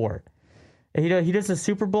each sport. He does the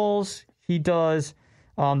Super Bowls. He does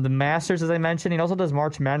the Masters, as I mentioned. He also does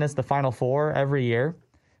March Madness, the Final Four, every year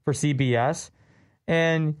for CBS.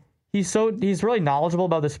 And he's really knowledgeable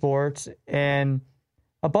about the sports. And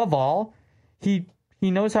above all, he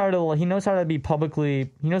knows how to be publicly.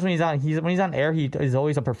 He knows when he's on air. He is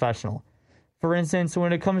always a professional. For instance,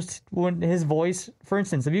 when his voice, for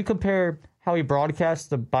instance, if you compare how he broadcasts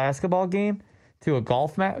the basketball game to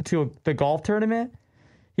the golf tournament,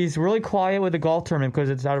 he's really quiet with the golf tournament because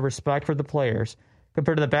it's out of respect for the players.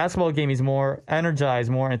 Compared to the basketball game, he's more energized,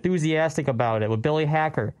 more enthusiastic about it. With Billy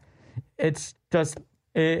Hacker, it's just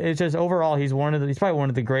overall he's probably one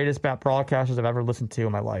of the greatest broadcasters I've ever listened to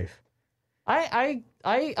in my life. I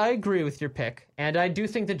agree with your pick, and I do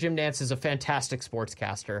think that Jim Nantz is a fantastic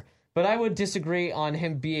sportscaster, but I would disagree on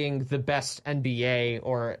him being the best NBA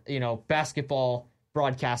or, basketball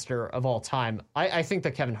broadcaster of all time. I think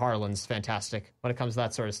that Kevin Harlan's fantastic when it comes to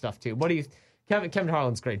that sort of stuff, too. Kevin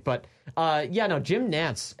Harlan's great, but, Jim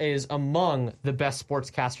Nantz is among the best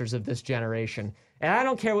sportscasters of this generation, and I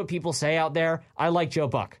don't care what people say out there. I like Joe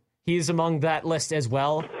Buck. He's among that list as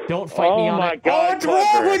well. Don't fight me on it. Oh, my God. What's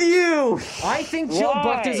wrong with you? I think Joe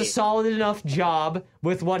Buck does a solid enough job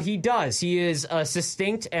with what he does. He is a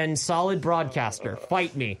succinct and solid broadcaster.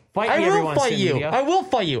 Fight me. I will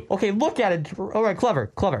fight you. Okay, look at it. All right,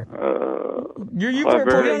 clever. We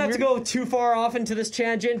don't have to go too far off into this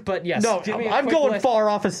tangent, but yes. No, I'm going far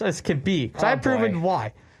off as can be. Because I've proven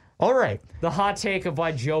why. All right. The hot take of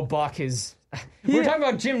why Joe Buck is... We're talking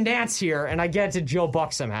about Jim Nantz here, and I get to Joe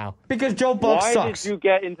Buck somehow. Because Joe Buck sucks. Why did you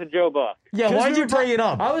get into Joe Buck? Yeah, why did you bring it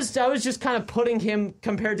up? I was just kind of putting him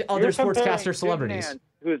compared to other sportscaster celebrities. Jim Nantz,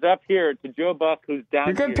 who's up here, to Joe Buck, who's down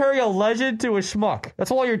here. You're comparing a legend to a schmuck.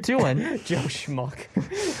 That's all you're doing. Joe Schmuck.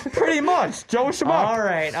 Pretty much. Joe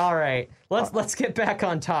Schmuck. All right. Let's get back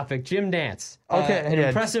on topic. Jim Nantz. Okay. An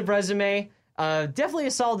impressive resume. Definitely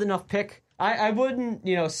a solid enough pick. I wouldn't,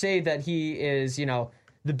 say that he is,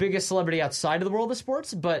 the biggest celebrity outside of the world of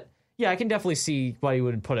sports, but yeah, I can definitely see why you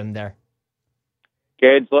would put him there.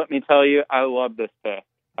 Gage, let me tell you, I love this pick.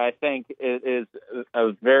 I think it is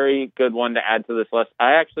a very good one to add to this list.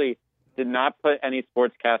 I actually did not put any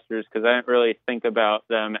sportscasters because I didn't really think about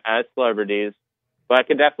them as celebrities, but I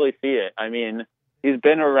could definitely see it. I mean, he's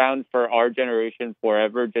been around for our generation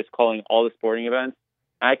forever, just calling all the sporting events.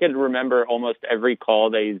 I could remember almost every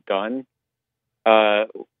call that he's done.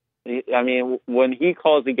 I mean, when he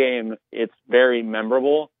calls a game, it's very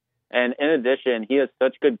memorable. And in addition, he has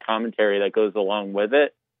such good commentary that goes along with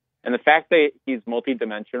it. And the fact that he's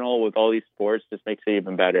multidimensional with all these sports just makes it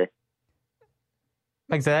even better.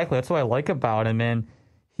 Exactly. That's what I like about him. And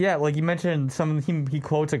Yeah, like you mentioned, he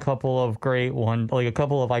quotes a couple of a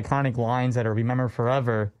couple of iconic lines that are remembered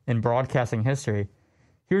forever in broadcasting history.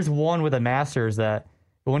 Here's one with the Masters that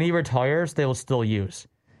when he retires, they will still use,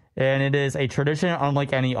 and it is a tradition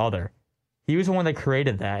unlike any other. He was the one that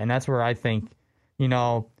created that, and that's where I think,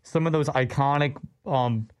 some of those iconic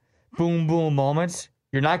boom boom moments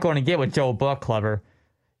you're not going to get with Joe Buck, Clever.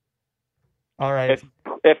 All right.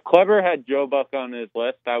 If Clever had Joe Buck on his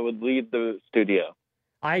list, I would leave the studio.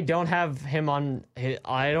 I don't have him on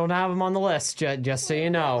the list, just so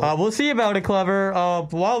you know. We'll see about it, Clever.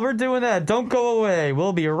 While we're doing that, don't go away.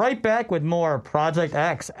 We'll be right back with more Project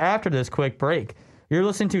X after this quick break. You're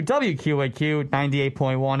listening to WQAQ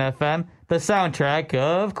 98.1 FM, the soundtrack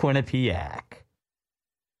of Quinnipiac.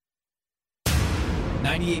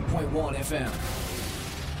 98.1 FM,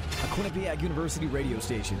 a Quinnipiac University radio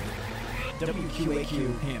station.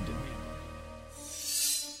 WQAQ Hamden.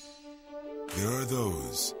 There are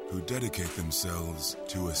those who dedicate themselves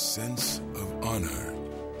to a sense of honor,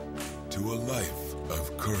 to a life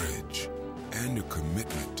of courage, and a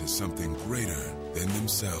commitment to something greater than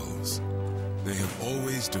themselves. They have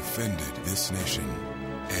always defended this nation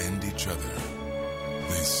and each other.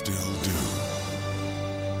 They still do.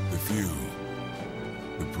 The few,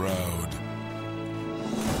 the proud,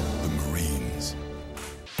 the Marines.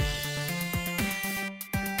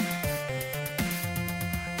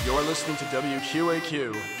 You're listening to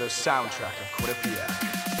WQAQ, the soundtrack of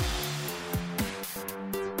Quinnipiac.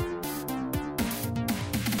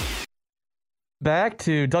 Back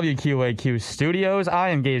to WQAQ Studios. I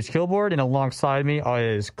am Gage Kilboard, and alongside me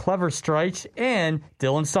is Clever Streich and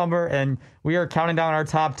Dylan Summer, and we are counting down our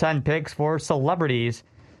top 10 picks for celebrities.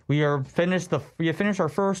 We have finished our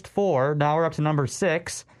first 4. Now we're up to number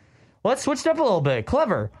 6. Let's switch it up a little bit.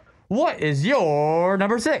 Clever, what is your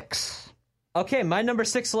number 6? Okay, my number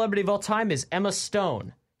 6 celebrity of all time is Emma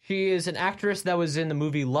Stone. She is an actress that was in the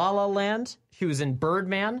movie La La Land. She was in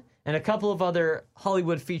Birdman and a couple of other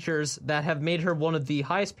Hollywood features that have made her one of the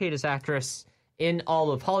highest paid actresses in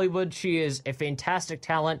all of Hollywood. She is a fantastic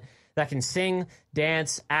talent that can sing,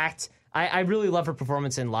 dance, act. I really love her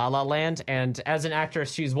performance in La La Land, and as an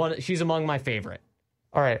actress, she's among my favorite.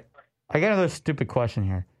 All right, I got another stupid question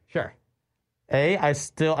here. Sure. A, I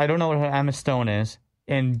don't know what Emma Stone is,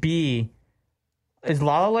 and B, is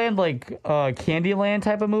La La Land like a Candyland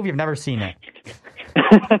type of movie? I've never seen it.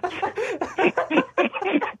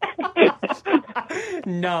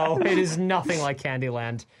 No, it is nothing like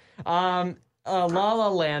Candyland. La La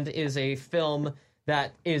Land is a film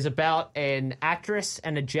that is about an actress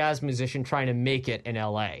and a jazz musician trying to make it in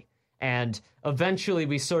LA. And eventually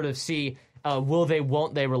we sort of see will they,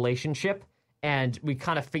 won't they relationship, and we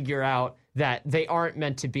kind of figure out that they aren't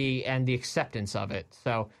meant to be and the acceptance of it.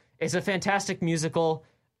 So it's a fantastic musical.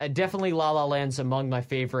 Definitely La La Land's among my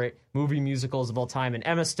favorite movie musicals of all time, and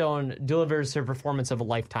Emma Stone delivers her performance of a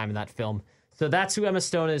lifetime in that film. So that's who Emma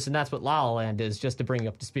Stone is, and that's what La La Land is, just to bring you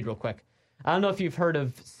up to speed real quick. I don't know if you've heard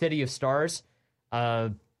of City of Stars.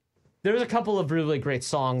 There's a couple of really great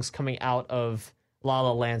songs coming out of La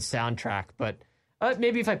La Land's soundtrack, but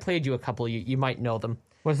maybe if I played you a couple, you might know them.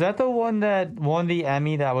 Was that the one that won the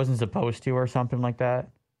Emmy that wasn't supposed to, or something like that?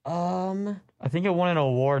 I think it won an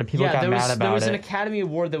award and people got mad about it. There was an Academy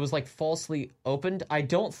Award that was like falsely opened. I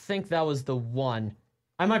don't think that was the one.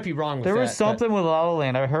 I might be wrong with that. There was something with La La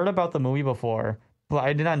Land. I heard about the movie before, but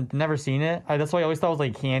I never seen it. That's why I always thought it was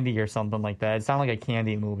like Candy or something like that. It sounded like a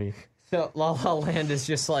Candy movie. So La La Land is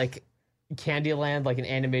just like Candyland, like an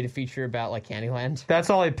animated feature about like Candyland.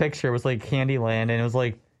 That's all I picture was like Candyland, and it was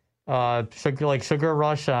like Sugar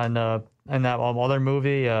Rush on and that other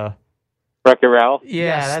movie. Wreck-It Ralph. Yeah,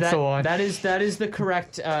 yes, that's the one. That is the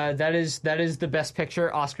correct. That is the best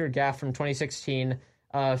picture. Oscar Gaff from 2016.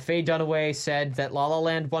 Faye Dunaway said that La La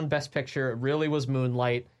Land won Best Picture. It really was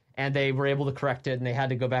Moonlight, and they were able to correct it, and they had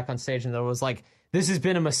to go back on stage, and there was like, this has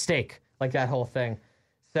been a mistake, like that whole thing.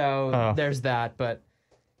 So there's that, but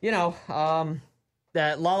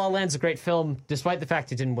that La La Land's a great film, despite the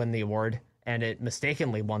fact it didn't win the award, and it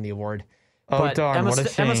mistakenly won the award. Oh, but darn, what a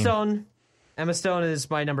shame. Emma Stone is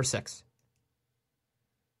my number 6.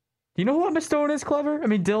 Do you know who Emma Stone is, Clever? I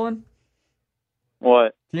mean, Dylan?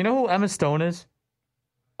 What? Do you know who Emma Stone is?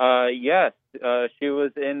 Yes. She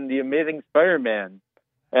was in The Amazing Spider-Man.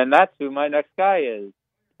 And that's who my next guy is.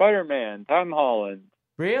 Spider-Man, Tom Holland.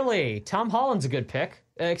 Really? Tom Holland's a good pick.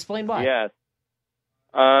 Explain why. Yes.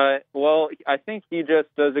 Well, I think he just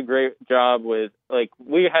does a great job with, like,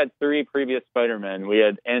 we had 3 previous Spider-Men. We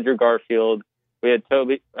had Andrew Garfield. We had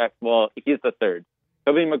Tobey, he's the third.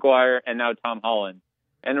 Tobey Maguire, and now Tom Holland.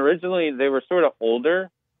 And originally they were sort of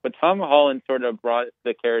older, but Tom Holland sort of brought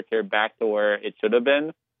the character back to where it should have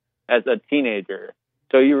been. as a teenager.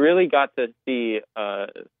 So you really got to see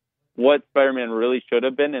what Spider-Man really should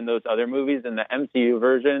have been in those other movies, and the MCU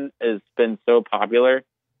version has been so popular.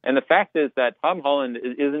 And the fact is that Tom Holland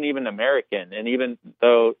isn't even American, and even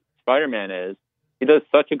though Spider-Man is, he does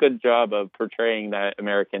such a good job of portraying that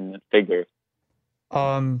American figure.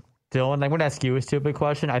 Dylan, I'm going to ask you a stupid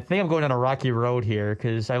question. I think I'm going on a rocky road here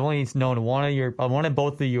because I've only known one of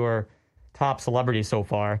both of your top celebrities so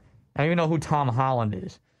far. I don't even know who Tom Holland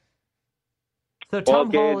is. So Tom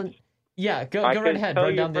Gage, Holland, yeah, go right ahead.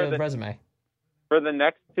 Run down the resume. For the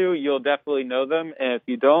next two, you'll definitely know them, and if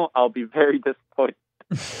you don't, I'll be very disappointed.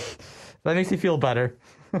 That makes me feel better.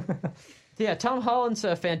 Yeah, Tom Holland's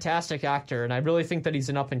a fantastic actor, and I really think that he's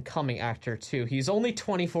an up-and-coming actor, too. He's only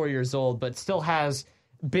 24 years old, but still has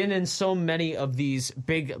been in so many of these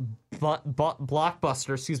big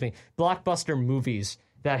blockbuster movies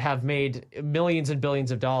that have made millions and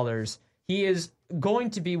billions of dollars. He is going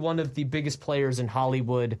to be one of the biggest players in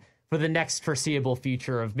Hollywood for the next foreseeable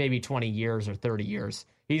future of maybe 20 years or 30 years.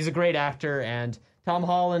 He's a great actor, and Tom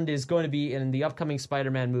Holland is going to be in the upcoming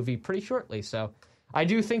Spider-Man movie pretty shortly, so I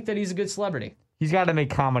do think that he's a good celebrity. He's got to make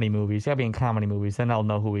comedy movies. He's got to be in comedy movies. Then I'll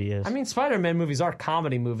know who he is. I mean, Spider-Man movies are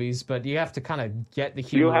comedy movies, but you have to kind of get the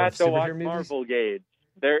humor You have of to superhero watch movies. Marvel, Gage.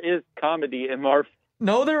 There is comedy in Marvel.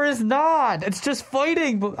 No, there is not. It's just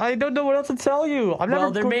fighting. But I don't know what else to tell you.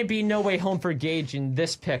 There may be no way home for Gage in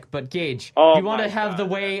this pick, but Gage, Oh do you want to my have the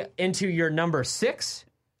God. way into your number 6?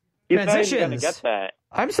 He's not even Transitions. going to get that.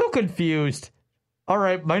 I'm so confused. All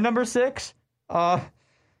right, my number 6.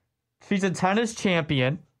 She's a tennis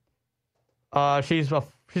champion. She's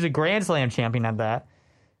a Grand Slam champion at that.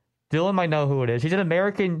 Dylan might know who it is. She's an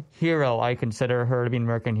American hero. I consider her to be an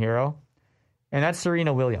American hero, and that's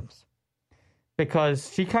Serena Williams,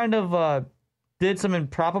 because she kind of did some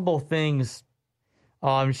improbable things.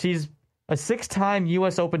 She's a 6-time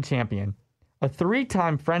U.S. Open champion, a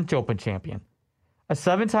 3-time French Open champion, a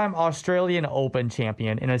 7-time Australian Open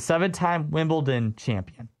champion, and a 7-time Wimbledon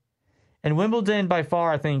champion. And Wimbledon, by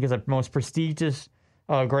far, I think, is the most prestigious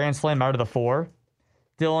Grand Slam out of the 4.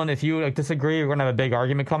 Dylan, if you disagree, we're going to have a big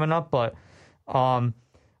argument coming up. But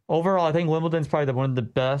overall, I think Wimbledon's probably one of the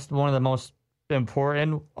best, one of the most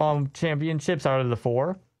important championships out of the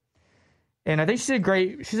 4. And I think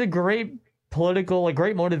she's a great political,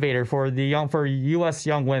 great motivator for U.S.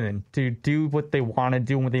 young women to do what they want to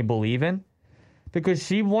do and what they believe in. Because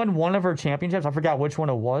she won one of her championships, I forgot which one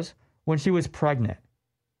it was, when she was pregnant.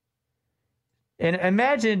 And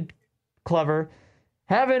imagine, Clever,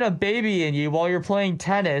 having a baby in you while you're playing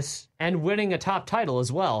tennis. And winning a top title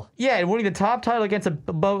as well. Yeah, and winning the top title against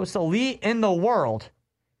the most elite in the world.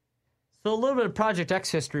 So a little bit of Project X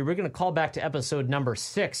history. We're going to call back to episode number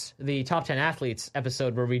 6, the Top 10 Athletes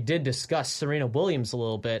episode, where we did discuss Serena Williams a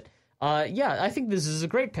little bit. I think this is a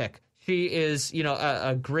great pick. She is,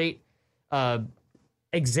 a great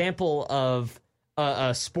example of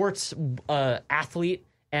a sports athlete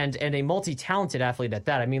and a multi-talented athlete at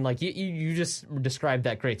that. I mean, you just described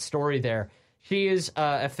that great story there. She is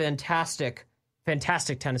a fantastic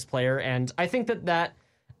tennis player, and I think that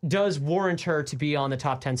does warrant her to be on the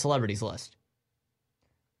top 10 celebrities list.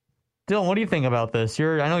 Dylan, what do you think about this?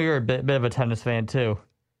 I know you're a bit of a tennis fan too.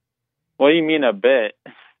 What do you mean a bit?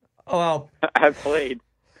 Oh, well, I've played.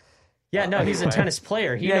 Yeah, no, he's a tennis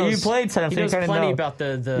player. You played tennis. He knows plenty about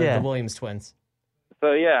the Williams twins.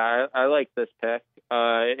 So yeah, I like this pick.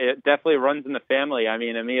 It definitely runs in the family. I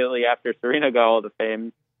mean, immediately after Serena got all the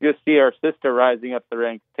fame, you see our sister rising up the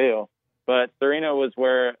ranks too. But Serena was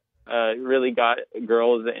where really got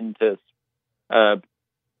girls into,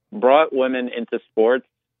 brought women into sports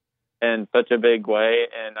in such a big way,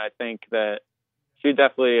 and I think that she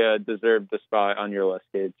definitely deserved the spot on your list,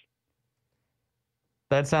 Gage.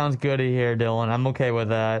 That sounds good to hear, Dylan. I'm okay with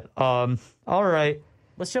that. All right.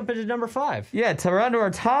 Let's jump into number 5. Yeah, we're on to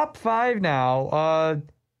our top 5 now.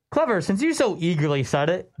 Clever, since you so eagerly said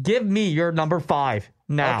it, give me your number 5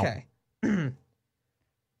 now. Okay. Dun,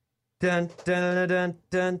 dun, dun, dun,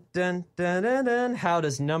 dun, dun, dun, dun, dun. How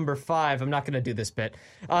does number 5? I'm not going to do this bit.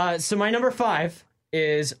 So my number 5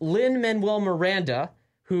 is Lin-Manuel Miranda,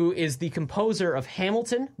 who is the composer of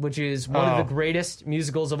Hamilton, which is one of the greatest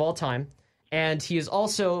musicals of all time. And he is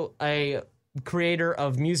also a creator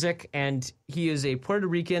of music, and he is a Puerto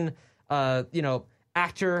Rican,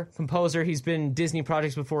 actor, composer. He's been in Disney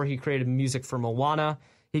projects before. He created music for Moana.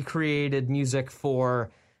 He created music for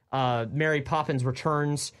Mary Poppins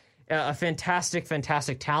Returns. A fantastic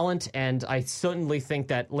talent, and I certainly think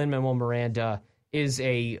that Lin-Manuel Miranda is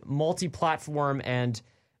a multi-platform and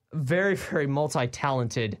very, very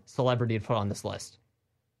multi-talented celebrity to put on this list.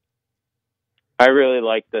 I really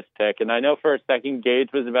like this pick. And I know for a second Gage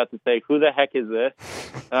was about to say, who the heck is this?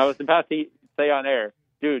 And I was about to say on air,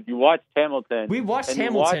 dude, you watched Hamilton. We watched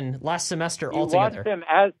Hamilton last semester all together. You watched him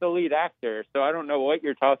as the lead actor, so I don't know what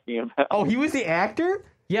you're talking about. Oh, he was the actor?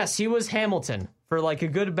 Yes, he was Hamilton for like a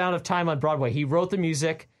good amount of time on Broadway. He wrote the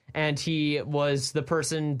music, and he was the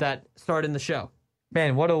person that starred in the show.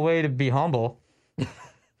 Man, what a way to be humble.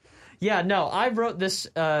 Yeah, no, I wrote this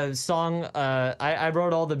song. I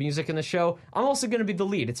wrote all the music in the show. I'm also going to be the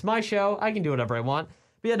lead. It's my show. I can do whatever I want.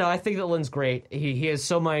 But yeah, no, I think that Lynn's great. He has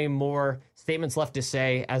so many more statements left to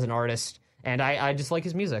say as an artist, and I just like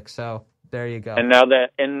his music. So there you go. And now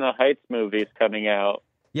that In the Heights movie is coming out.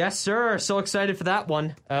 Yes, sir. So excited for that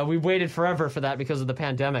one. We waited forever for that because of the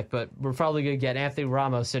pandemic, but we're probably going to get Anthony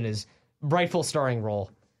Ramos in his rightful starring role.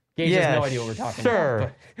 Gage has no idea what we're talking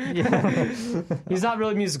about. Sure. He's not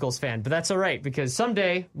really a musicals fan, but that's all right because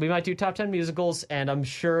someday we might do top 10 musicals, and I'm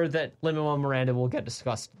sure that Lin-Manuel Miranda will get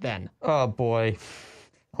discussed then. Oh boy,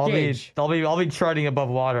 I'll be treading above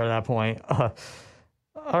water at that point.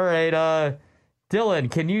 All right,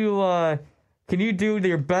 Dylan, can you do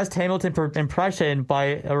your best Hamilton impression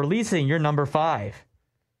by releasing your number 5?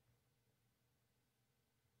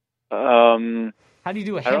 How do you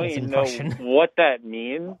do a Hamilton impression? I don't even know what that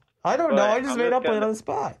means. I don't know. I just made up it on the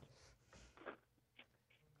spot.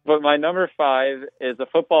 But my number 5 is a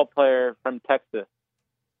football player from Texas.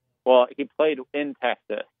 Well, he played in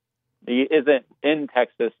Texas. He isn't in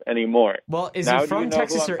Texas anymore. Well, is he from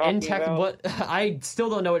Texas or in Texas? What? I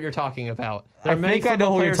still don't know what you're talking about. There are many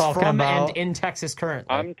football players from and in Texas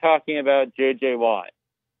currently. I'm talking about J.J. Watt.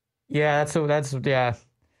 Yeah, that's yeah.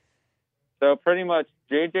 So pretty much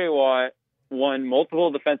J.J. Watt won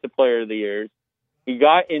multiple Defensive Player of the Years. He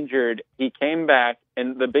got injured. He came back.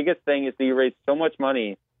 And the biggest thing is he raised so much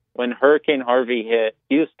money when Hurricane Harvey hit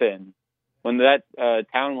Houston, when that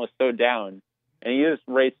town was so down. And he just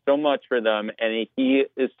raised so much for them. And he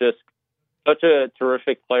is just such a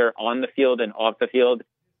terrific player on the field and off the field.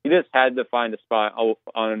 He just had to find a spot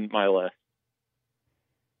on my list.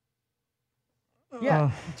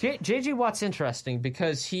 Yeah, J.J. Watt's interesting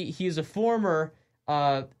because he's a former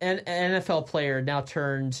an NFL player now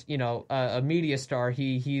turned a media star.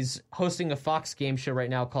 He's hosting a Fox game show right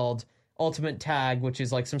now called Ultimate Tag, which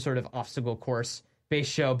is like some sort of obstacle course based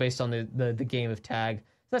show based on the game of tag. So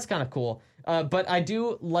that's kind of cool. But I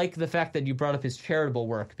do like the fact that you brought up his charitable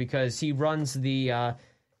work because he runs the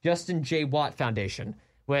Justin J. Watt Foundation,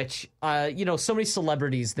 which so many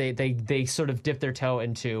celebrities they sort of dip their toe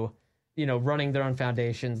into running their own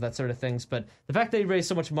foundations, that sort of things. But the fact that he raised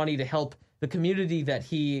so much money to help the community that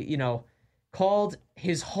he, called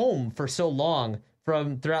his home for so long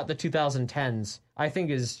from throughout the 2010s, I think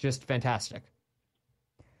is just fantastic.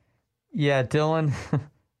 Yeah, Dylan,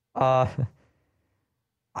 I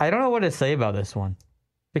don't know what to say about this one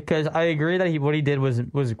because I agree that what he did was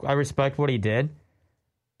I respect what he did,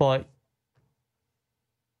 but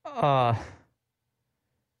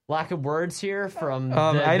lack of words here from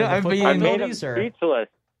I made him speechless.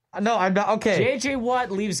 No, I'm not. Okay. J.J.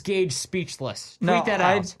 Watt leaves Gage speechless. Tweet that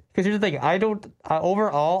out. Because here's the thing.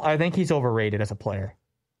 Overall, I think he's overrated as a player.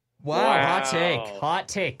 Wow. Hot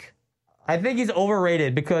take. I think he's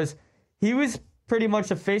overrated because he was pretty much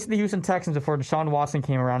the face of the Houston Texans before Deshaun Watson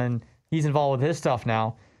came around, and he's involved with his stuff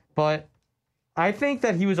now. But I think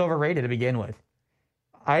that he was overrated to begin with.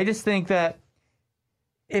 I just think that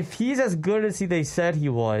if he's as good as they said he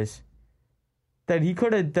was, that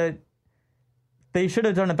they should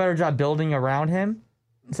have done a better job building around him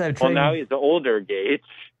instead of trading. Well, now he's older, Gage.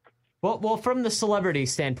 Well, from the celebrity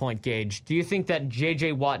standpoint, Gage, do you think that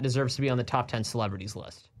J.J. Watt deserves to be on the top 10 celebrities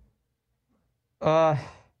list? I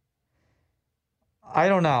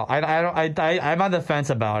don't know. I'm on the fence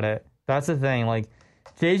about it. That's the thing. Like,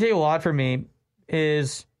 J.J. Watt for me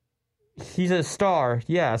he's a star,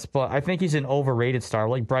 yes, but I think he's an overrated star,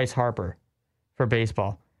 like Bryce Harper for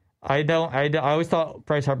baseball. I always thought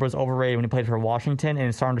Bryce Harper was overrated when he played for Washington and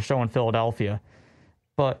it's starting to show in Philadelphia.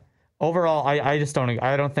 But overall, I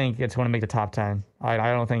don't think it's going to make the top 10. I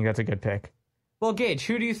don't think that's a good pick. Well, Gage,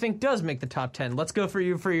 who do you think does make the top 10? Let's go for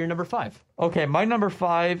your number 5. Okay, my number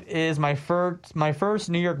 5 is my first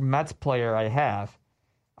New York Mets player I have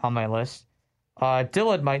on my list.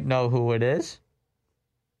 Dylan might know who it is.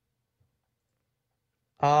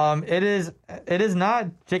 It is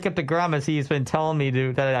not Jacob deGrom as he's been telling me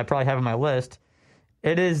that I probably have on my list.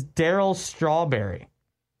 It is Darryl Strawberry.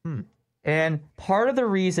 And part of the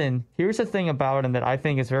reason, here's the thing about him that I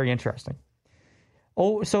think is very interesting.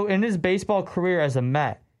 So in his baseball career as a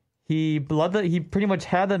Met, he pretty much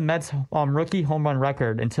had the Mets rookie home run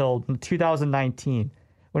record until 2019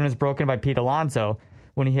 when it was broken by Pete Alonso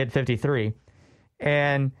when he hit 53.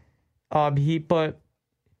 And but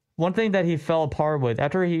one thing that he fell apart with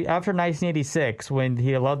after 1986, when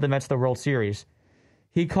he allowed the Mets to the World Series,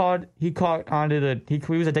 he was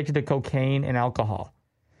addicted to cocaine and alcohol,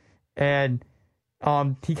 and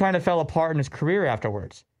he kind of fell apart in his career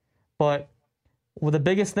afterwards. But the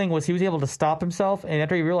biggest thing was he was able to stop himself, and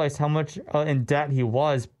after he realized how much in debt he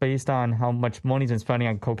was based on how much money he's been spending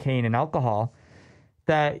on cocaine and alcohol,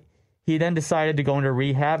 that he then decided to go into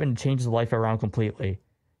rehab and change his life around completely.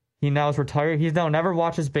 He now is retired. He's now never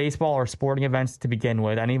watches baseball or sporting events to begin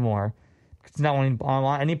with anymore. He's not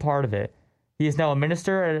on any part of it. He is now a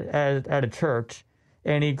minister at a church,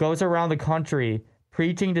 and he goes around the country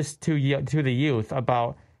preaching to the youth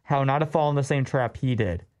about how not to fall in the same trap he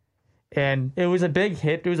did. And it was a big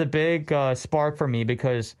hit. It was a big spark for me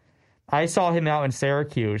because I saw him out in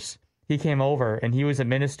Syracuse. He came over, and he was a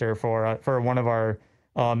minister for one of our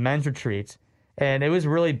men's retreats. And it was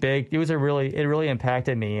really big. It really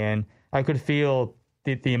impacted me, and I could feel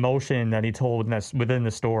the emotion that he told within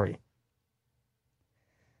the story.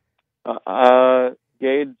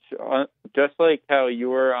 Gage, just like how you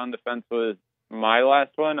were on the fence with my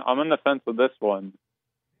last one, I'm on the fence with this one.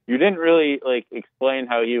 You didn't really explain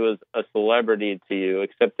how he was a celebrity to you,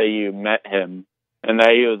 except that you met him and that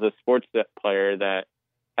he was a sports player that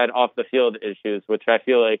had off the field issues, which I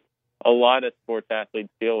feel like a lot of sports athletes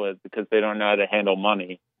deal with because they don't know how to handle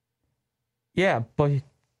money. Yeah, but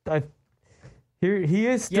he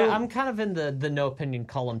is still... Yeah, I'm kind of in the no opinion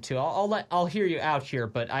column too. I'll hear you out here,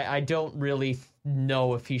 but I don't really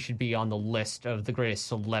know if he should be on the list of the greatest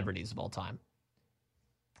celebrities of all time.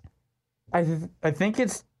 I think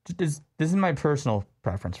this is my personal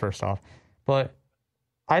preference first off, but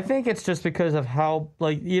I think it's just because of how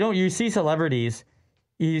you see celebrities,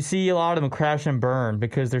 you see a lot of them crash and burn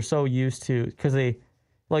because they're so used to, because they,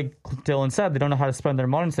 like Dylan said, they don't know how to spend their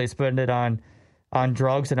money, so they spend it on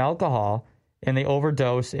drugs and alcohol, and they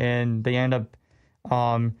overdose and they end up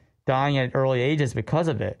dying at early ages because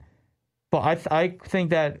of it. But I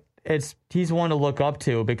think that he's one to look up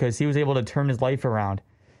to because he was able to turn his life around.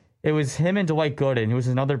 It was him and Dwight Gooden, who was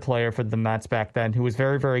another player for the Mets back then, who was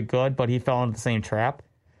very, very good, but he fell into the same trap.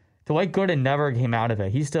 Dwight Gooden never came out of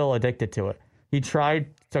it. He's still addicted to it. He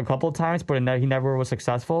tried a couple of times, but he never was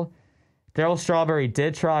successful. Darryl Strawberry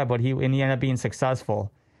did try, but he ended up being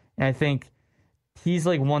successful. And I think he's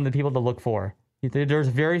one of the people to look for. There's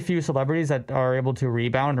very few celebrities that are able to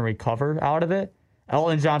rebound and recover out of it.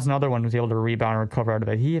 Elton John's another one who's able to rebound and recover out of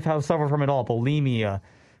it. He has suffered from it all: bulimia,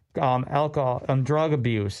 alcohol, drug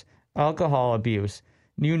abuse, alcohol abuse,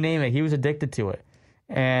 you name it. He was addicted to it,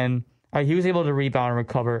 and he was able to rebound and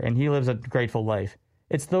recover, and he lives a grateful life.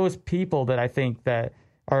 It's those people that I think that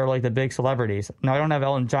are the big celebrities. Now, I don't have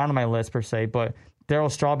Elton John on my list per se, but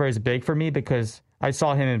Darryl Strawberry is big for me because I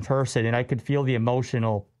saw him in person and I could feel the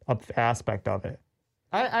emotional aspect of it.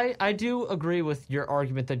 I do agree with your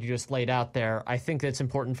argument that you just laid out there. I think it's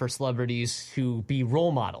important for celebrities to be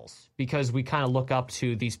role models because we kind of look up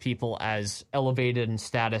to these people as elevated in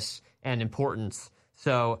status and importance.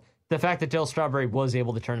 So the fact that Darryl Strawberry was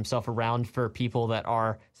able to turn himself around for people that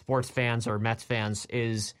are sports fans or Mets fans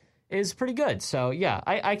is pretty good. So yeah,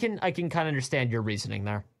 I can kind of understand your reasoning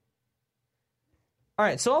there. All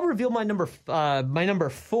right, so I'll reveal my number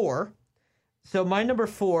 4. So my number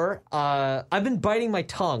 4, I've been biting my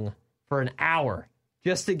tongue for an hour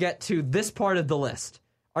just to get to this part of the list.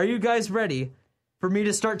 Are you guys ready for me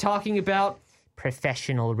to start talking about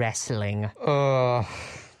professional wrestling? Don't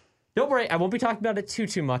worry, I won't be talking about it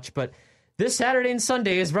too much, but this Saturday and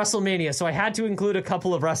Sunday is WrestleMania, so I had to include a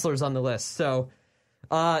couple of wrestlers on the list. So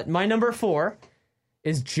my number 4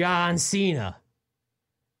 is John Cena.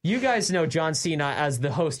 You guys know John Cena as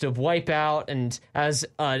the host of Wipeout and as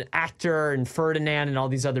an actor in Ferdinand and all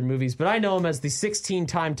these other movies, but I know him as the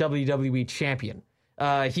 16-time WWE champion.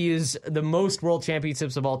 He is the most world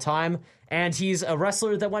championships of all time, and he's a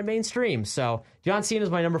wrestler that went mainstream. So John Cena is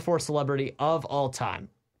my number 4 celebrity of all time.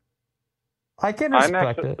 I can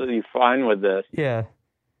respect it. I'm actually fine with this. Yeah.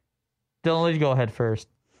 Dylan, let you go ahead first.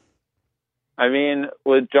 I mean,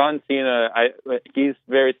 with John Cena, he's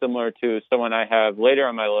very similar to someone I have later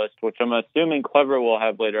on my list, which I'm assuming Clever will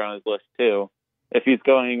have later on his list too, if he's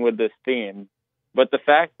going with this theme. But the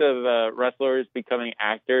fact of wrestlers becoming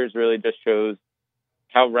actors really just shows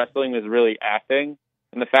how wrestling is really acting,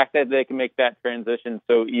 and the fact that they can make that transition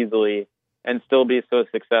so easily and still be so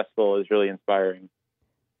successful is really inspiring.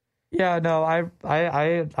 Yeah, no, I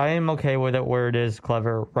am okay with it where it is,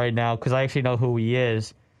 Clever, right now, because I actually know who he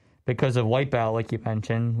is. Because of Wipeout, like you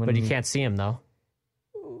mentioned. But you can't see him, though.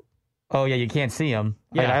 Oh, yeah, you can't see him.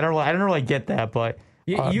 Yeah. I don't really get that, but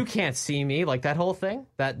You can't see me, like that whole thing.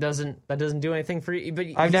 That doesn't do anything for you. But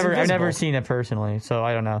I've never seen it personally, so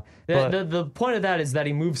I don't know. The point of that is that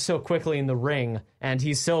he moves so quickly in the ring, and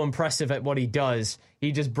he's so impressive at what he does.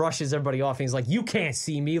 He just brushes everybody off, and he's like, "You can't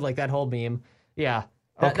see me," like that whole meme. Yeah,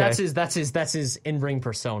 that's his in-ring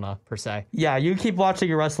persona per se. Yeah, you keep watching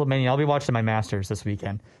your WrestleMania. I'll be watching my Masters this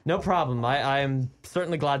weekend. No problem. I am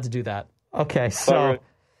certainly glad to do that. Okay, so.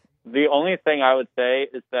 The only thing I would say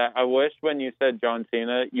is that I wish when you said John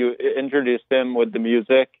Cena, you introduced him with the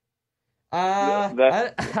music. I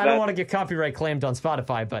don't want to get copyright claimed on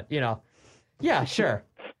Spotify, but, yeah, sure.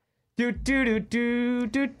 Do.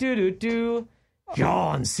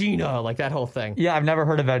 John Cena, like that whole thing. Yeah, I've never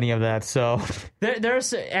heard of any of that, so.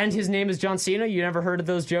 And his name is John Cena? You never heard of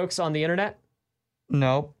those jokes on the internet?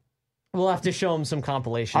 Nope. We'll have to show him some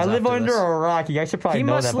compilations. I live under a rock. You guys should probably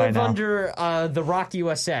know that by now. He must live under the Rock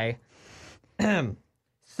USA.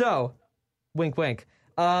 So, wink, wink.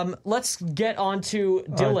 Let's get on to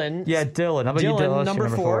Dylan. Dylan. How about you, Dylan, number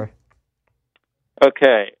 4.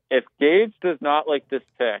 Okay, if Gage does not like this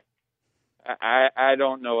pick, I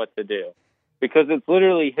don't know what to do. Because it's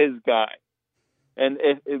literally his guy. And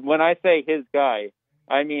when I say his guy,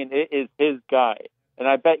 I mean it is his guy. And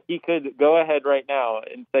I bet he could go ahead right now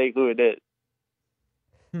and say who it is.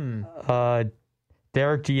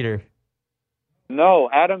 Derek Jeter. No,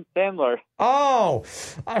 Adam Sandler. Oh!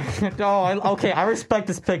 Okay, I respect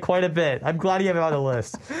this pick quite a bit. I'm glad you have it on the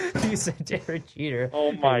list. You said Derek Jeter.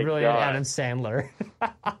 Oh my God. Adam Sandler.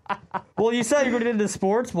 Well, you said you were going to do the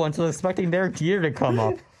sports one, so I was expecting Derek Jeter to come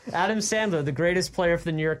up. Adam Sandler, the greatest player for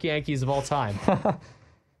the New York Yankees of all time.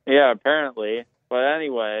 Yeah, apparently. But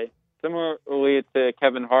anyway, similarly to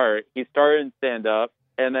Kevin Hart, he started in stand-up,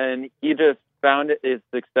 and then he just found his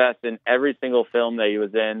success in every single film that he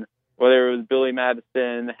was in, whether it was Billy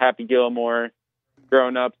Madison, Happy Gilmore,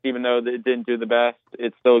 Grown Ups, even though it didn't do the best,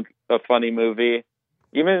 it's still a funny movie.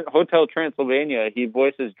 Even Hotel Transylvania, he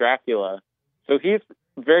voices Dracula. So he's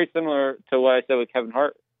very similar to what I said with Kevin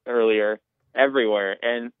Hart earlier, everywhere.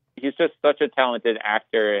 And he's just such a talented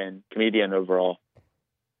actor and comedian overall.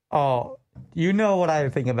 Oh, you know what I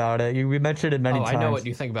think about it. We mentioned it many times. I know what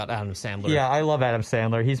you think about Adam Sandler. Yeah, I love Adam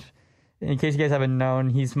Sandler. He's, in case you guys haven't known,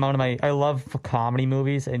 he's one of my, I love comedy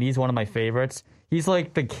movies, and he's one of my favorites. He's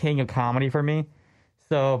like the king of comedy for me.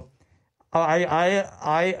 So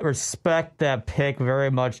I respect that pick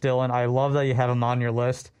very much, Dylan. I love that you have him on your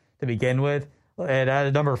list to begin with. And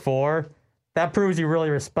at number 4, that proves you really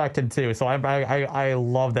respect him too. So I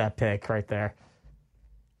love that pick right there.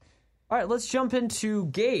 All right, let's jump into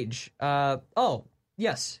Gage.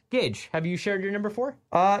 Yes, Gage, have you shared your number 4?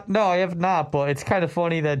 No, I have not, but it's kind of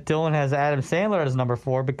funny that Dylan has Adam Sandler as number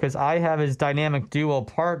 4 because I have his dynamic duo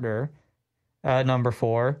partner at number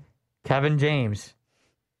 4, Kevin James.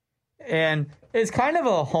 And it's kind of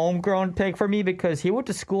a homegrown pick for me because he went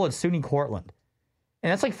to school at SUNY Cortland.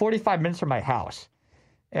 And that's like 45 minutes from my house.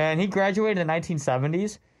 And he graduated in the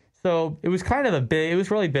 1970s. So it was kind of it was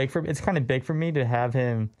really big it's kind of big for me to have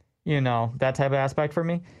him, that type of aspect for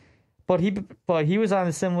me. But he was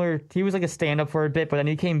on he was like a stand-up for a bit, but then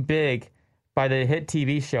he came big by the hit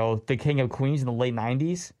TV show, The King of Queens in the late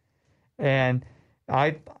 90s. And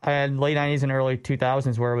I had late 90s and early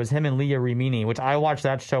 2000s where it was him and Leah Remini, which I watch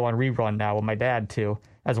that show on rerun now with my dad too,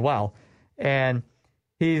 as well. And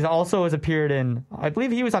he also has appeared in, I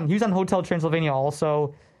believe he was on Hotel Transylvania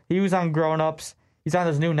also. He was on Grown Ups. He's on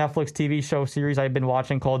this new Netflix TV show series I've been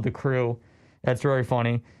watching called The Crew. That's very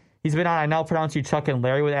funny. He's been on I Now Pronounce You Chuck and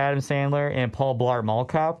Larry with Adam Sandler and Paul Blart Mall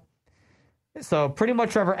Cop. So pretty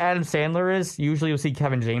much wherever Adam Sandler is, usually you'll see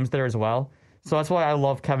Kevin James there as well. So that's why I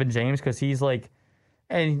love Kevin James, because he's like,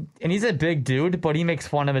 and he's a big dude, but he makes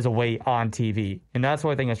fun of his weight on TV. And that's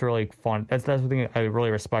what I think is really fun. That's the thing I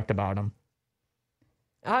really respect about him.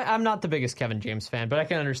 I'm not the biggest Kevin James fan, but I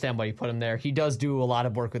can understand why you put him there. He does do a lot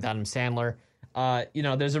of work with Adam Sandler.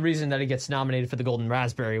 There's a reason that he gets nominated for the Golden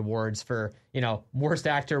Raspberry Awards for, worst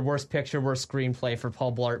actor, worst picture, worst screenplay for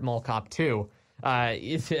Paul Blart Mall Cop 2.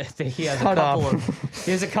 He has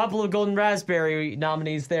a couple of Golden Raspberry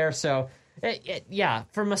nominees there, so yeah,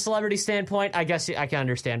 from a celebrity standpoint, I guess I can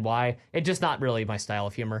understand why. It's just not really my style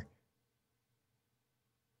of humor.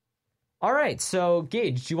 All right, so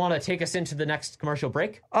Gage, do you want to take us into the next commercial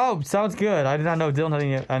break? Oh, sounds good. I did not know Dylan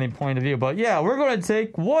had any point of view, but yeah, we're going to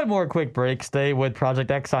take one more quick break. Stay with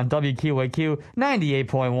Project X on WQAQ 98.1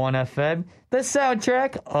 FM, the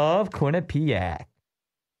soundtrack of Quinnipiac.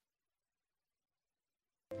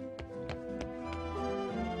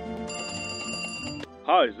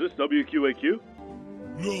 Hi, is this WQAQ?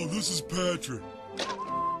 No, this is Patrick.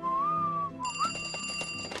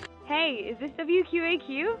 Hey, is this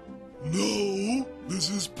WQAQ? No, this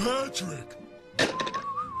is Patrick.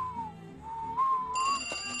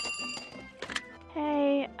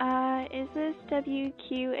 Hey, is this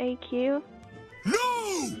WQAQ?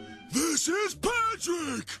 No, this is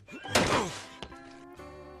Patrick.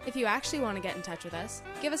 If you actually want to get in touch with us,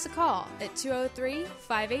 give us a call at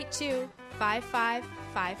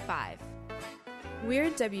 203-582-5555. We're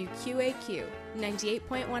WQAQ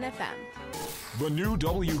 98.1 FM. The new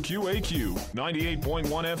WQAQ 98.1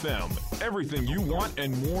 FM. Everything you want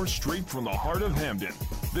and more straight from the heart of Hamden.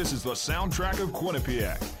 This is the soundtrack of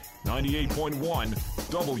Quinnipiac. 98.1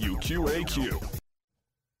 WQAQ.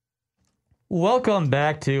 Welcome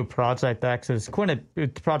back to Project X's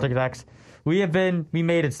Project X. We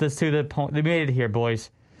made it here, boys.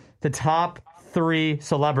 The top 3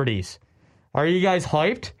 celebrities. Are you guys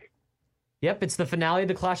hyped? Yep, it's the finale of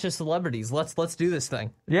the Clash of Celebrities. Let's do this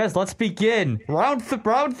thing. Yes, let's begin. Round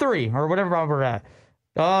 3, or whatever round we're at.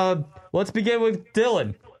 Let's begin with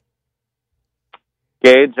Dylan.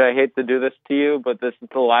 Gage, I hate to do this to you, but this is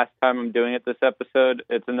the last time I'm doing it this episode.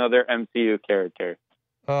 It's another MCU character.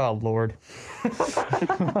 Oh, Lord.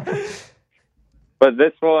 But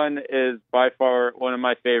this one is by far one of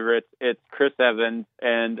my favorites. It's Chris Evans,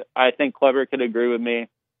 and I think Clever could agree with me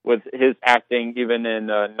with his acting, even in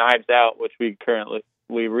Knives Out, which we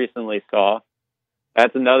recently saw.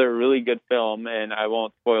 That's another really good film, and I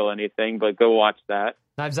won't spoil anything, but go watch that.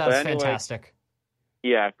 Knives Out is fantastic.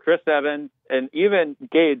 Yeah, Chris Evans, and even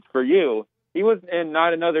Gage, for you, he was in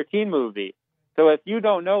Not Another Teen Movie. So if you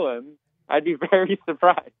don't know him, I'd be very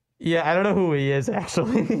surprised. Yeah, I don't know who he is,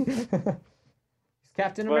 actually. He's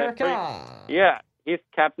Captain America. He's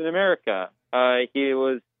Captain America. He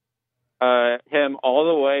was him all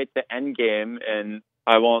the way to Endgame, and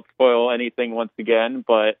I won't spoil anything once again,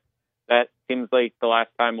 but that seems like the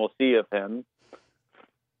last time we'll see of him.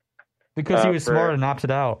 Because he was smart and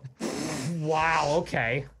opted out. Wow,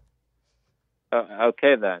 okay.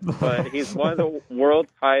 Okay, then. But he's one of the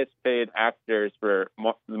world's highest paid actors for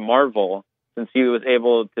Marvel, since he was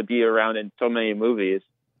able to be around in so many movies.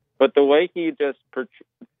 But the way he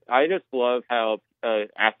I just love how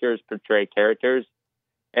actors portray characters,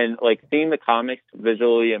 and like seeing the comics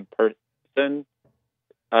visually in person.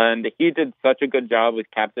 And he did such a good job with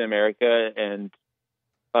Captain America and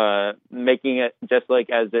making it just like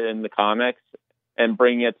as in the comics and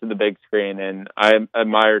bringing it to the big screen. And I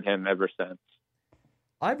admired him ever since.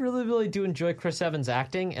 I really, really do enjoy Chris Evans'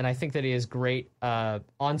 acting, and I think that he has great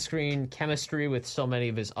on-screen chemistry with so many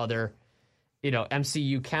of his other,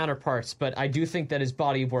 MCU counterparts. But I do think that his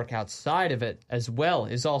body of work outside of it as well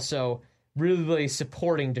is also really, really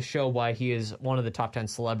supporting to show why he is one of the top 10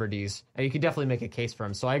 celebrities. And you could definitely make a case for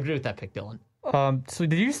him. So I agree with that pick, Dylan. So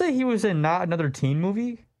did you say he was in Not Another Teen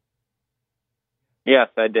Movie? Yes,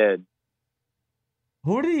 I did.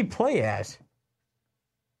 Who did he play as?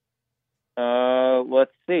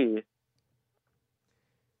 Let's see.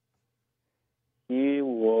 He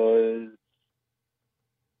was...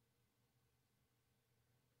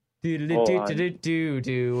 This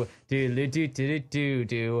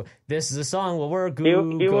is a song where we're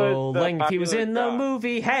Googling. He was in the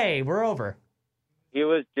movie. Hey, we're over. He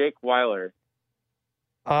was Jake Weiler.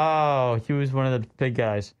 Oh, he was one of the big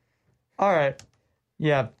guys. All right.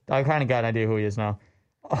 Yeah, I kind of got an idea who he is now.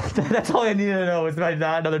 That's all I needed to know. It's not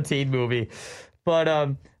another teen movie. But,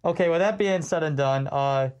 okay, with that being said and done,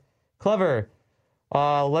 Clever,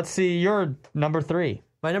 let's see your number 3.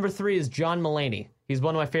 My number 3 is John Mulaney. He's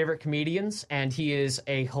one of my favorite comedians, and he is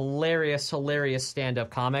a hilarious, hilarious stand-up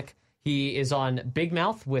comic. He is on Big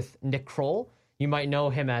Mouth with Nick Kroll. You might know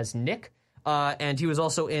him as Nick. And he was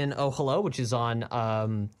also in Oh Hello, which is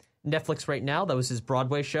on Netflix right now. That was his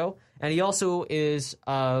Broadway show. And he also is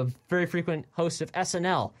a very frequent host of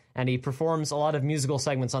SNL, and he performs a lot of musical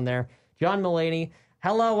segments on there. John Mulaney.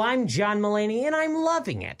 Hello, I'm John Mulaney, and I'm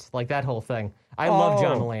loving it. Like that whole thing. I love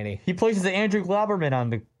John Mulaney. He plays the Andrew Glauberman on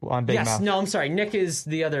Big Mouth. Yes, no, I'm sorry. Nick is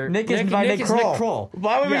the other. Nick is Nick Kroll.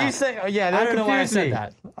 Why would you say? Yeah, I don't know why I said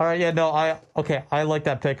that. All right, yeah, no, I like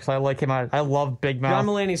that pick because I like him. I love Big Mouth. John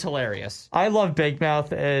Mulaney's hilarious. I love Big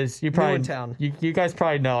Mouth, as you probably Town. You guys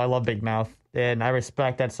probably know. I love Big Mouth, and I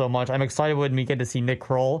respect that so much. I'm excited when we get to see Nick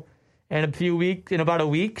Kroll in about a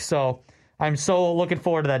week. So I'm so looking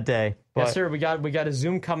forward to that day. But yes, sir. We got a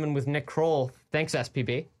Zoom coming with Nick Kroll. Thanks,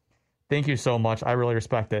 SPB. Thank you so much. I really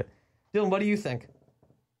respect it. Dylan, what do you think?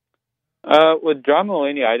 With John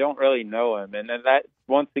Mulaney, I don't really know him. And that,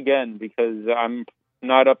 once again, because I'm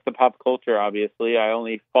not up to pop culture, obviously. I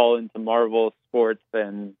only fall into Marvel, sports,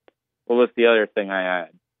 and what was the other thing I had?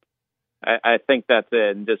 I think that's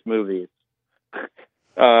it, and just movies.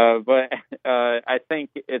 But I think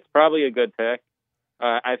it's probably a good pick.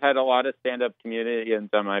 I've had a lot of stand-up comedians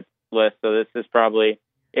on my list, so this is probably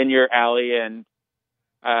in your alley, and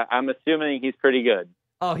I'm assuming he's pretty good.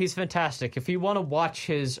 Oh, he's fantastic. If you want to watch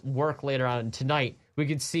his work later on tonight, we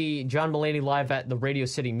could see John Mulaney live at the Radio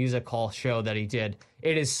City Music Hall show that he did.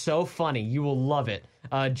 It is so funny. You will love it.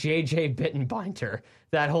 JJ Bittenbinder.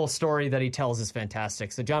 That whole story that he tells is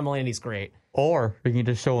fantastic. So John Mulaney's great. Or we can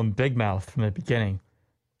just show him Big Mouth from the beginning.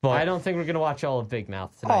 But I don't think we're going to watch all of Big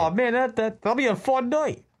Mouth tonight. Oh, man, that'll be a fun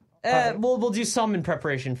night. We'll do some in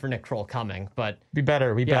preparation for Nick Kroll coming, but... We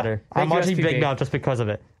better. I'm watching Big Mouth just because of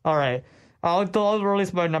it. All right. I'll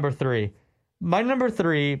release my number 3. My number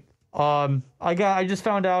 3... I just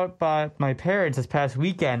found out by my parents this past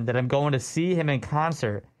weekend that I'm going to see him in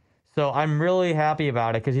concert. So I'm really happy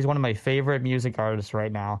about it because he's one of my favorite music artists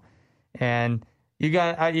right now. And you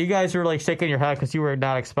guys were like shaking your head because you were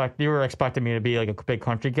expecting me to be like a big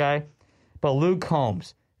country guy. But Luke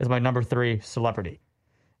Combs is my number 3 celebrity.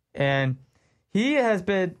 And he has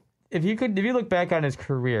been, if you look back on his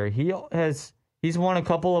career, he's won a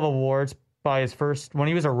couple of awards when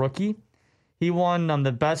he was a rookie. He won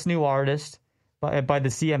the Best New Artist by the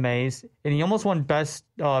CMAs, and he almost won Best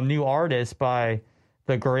New Artist by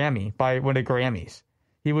the one of the Grammys.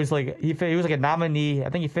 He was like a nominee.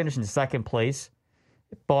 I think he finished in 2nd place,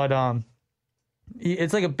 but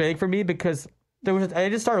it's like a big for me because I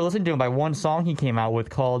just started listening to him by one song he came out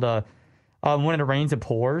with called "When It Rains It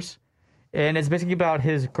Pours," and it's basically about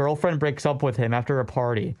his girlfriend breaks up with him after a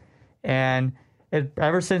party, and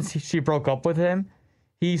ever since she broke up with him,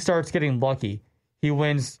 he starts getting lucky. He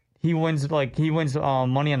wins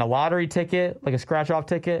money on a lottery ticket, like a scratch-off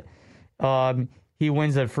ticket. He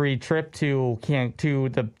wins a free trip to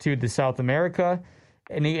the South America,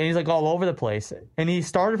 and he's like all over the place. And he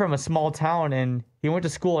started from a small town, and he went to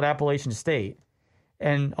school at Appalachian State.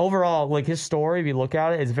 And overall, like his story, if you look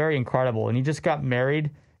at it, is very incredible. And he just got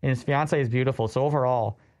married, and his fiance is beautiful. So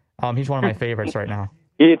overall, he's one of my favorites right now.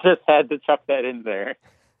 You just had to chuck that in there.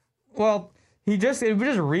 Well. It was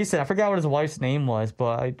just recent. I forgot what his wife's name was,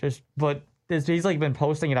 he's like been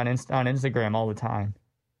posting it on Instagram all the time.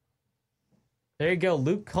 There you go.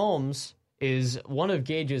 Luke Combs is one of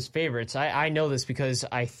Gage's favorites. I know this because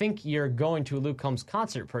I think you're going to a Luke Combs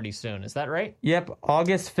concert pretty soon. Is that right? Yep,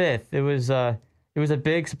 August 5th. It was a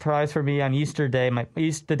big surprise for me on Easter Day.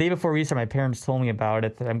 The day before Easter, my parents told me about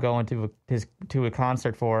it, that I'm going to a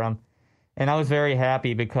concert for him, and I was very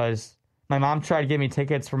happy because my mom tried to give me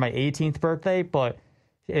tickets for my 18th birthday, but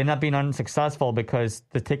it ended up being unsuccessful because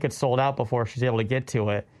the tickets sold out before she was able to get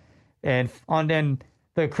to it. And then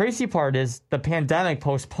the crazy part is the pandemic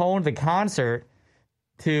postponed the concert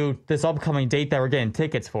to this upcoming date that we're getting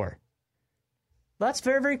tickets for. That's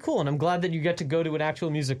very, very cool, and I'm glad that you get to go to an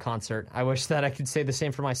actual music concert. I wish that I could say the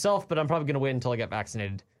same for myself, but I'm probably going to wait until I get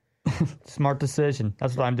vaccinated. Smart decision.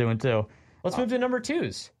 That's what I'm doing, too. Let's move to number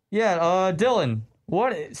 2s. Yeah, Dylan.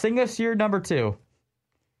 Sing us your number 2.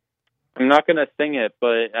 I'm not going to sing it,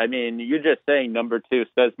 but, I mean, you just saying number 2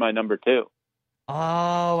 says my number 2.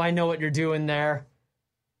 Oh, I know what you're doing there.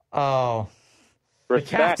 Oh. Respect.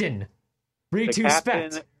 The captain.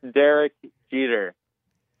 Respect. Derek Jeter.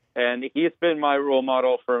 And he's been my role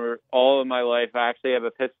model for all of my life. I actually have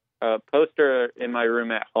a poster in my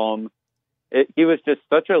room at home. He was just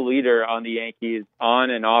such a leader on the Yankees,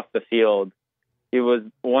 on and off the field. He was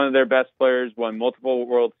one of their best players, won multiple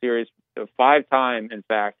World Series, 5-time, in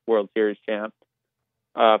fact, World Series champ,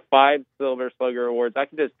 5 Silver Slugger awards. I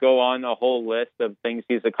could just go on a whole list of things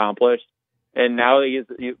he's accomplished. And now he's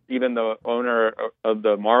even the owner of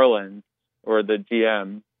the Marlins, or the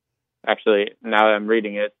GM. Actually, now that I'm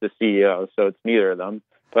reading it, it's the CEO, so it's neither of them.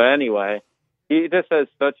 But anyway, he just has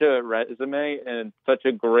such a resume and such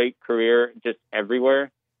a great career just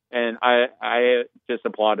everywhere. And I just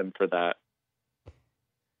applaud him for that.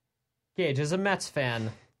 Gage, as a Mets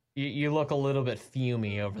fan, you look a little bit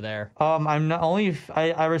fumey over there. I'm not only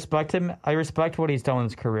I respect him. I respect what he's done in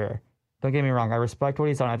his career. Don't get me wrong. I respect what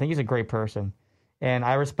he's done. I think he's a great person, and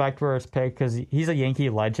I respect where it's picked because he's a Yankee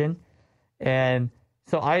legend. And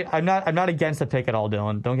so I'm not against the pick at all,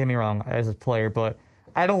 Dylan. Don't get me wrong as a player, but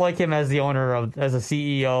I don't like him as the as a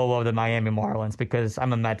CEO of the Miami Marlins because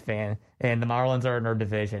I'm a Met fan and the Marlins are in our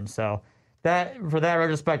division. So for that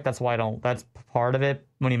respect, that's why that's part of it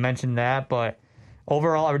when he mentioned that. But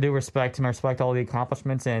overall, I do respect him. I respect all the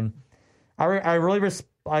accomplishments, and I really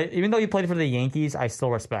even though he played for the Yankees, I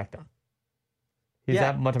still respect him. He's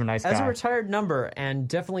that much of a nice guy. As a retired number, and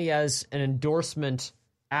definitely as an endorsement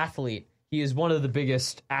athlete, he is one of the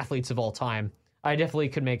biggest athletes of all time. I definitely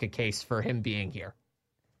could make a case for him being here.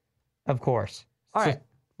 Of course. All right.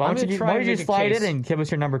 Why don't you slide in and give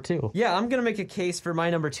us your number 2? Yeah, I'm gonna make a case for my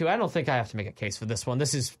number 2. I don't think I have to make a case for this one.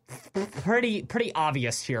 This is pretty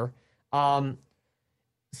obvious here.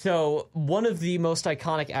 So one of the most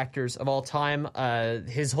iconic actors of all time,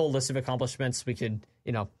 his whole list of accomplishments we could,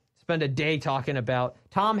 spend a day talking about.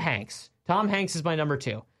 Tom Hanks. Tom Hanks is my number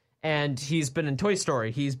 2. And he's been in Toy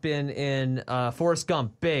Story. He's been in Forrest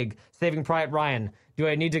Gump, Big, Saving Private Ryan. Do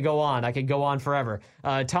I need to go on? I could go on forever.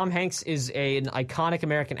 Tom Hanks is an iconic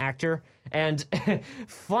American actor. And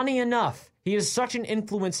funny enough, he is such an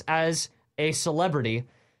influence as a celebrity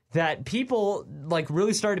that people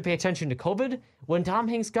really started to pay attention to COVID when Tom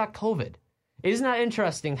Hanks got COVID. Isn't that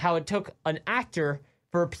interesting how it took an actor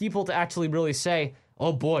for people to actually really say,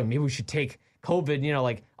 oh boy, maybe we should take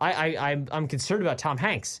COVID. I'm concerned about Tom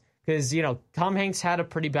Hanks because, Tom Hanks had a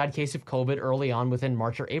pretty bad case of COVID early on within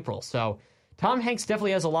March or April. So Tom Hanks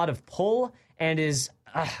definitely has a lot of pull and is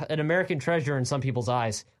an American treasure in some people's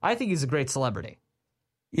eyes. I think he's a great celebrity.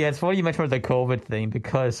 Yeah, it's funny you mentioned the COVID thing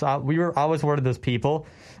because I was one of those people.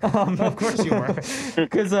 Of course you were.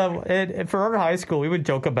 Because for our high school, we would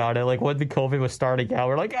joke about it. When the COVID was starting out,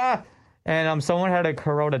 we're like, and someone had a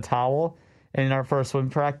Corona towel in our first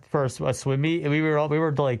swim meet, and we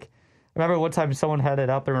were like, I remember one time someone had it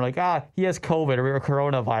up and we're like, he has COVID or we were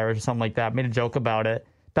coronavirus or something like that. Made a joke about it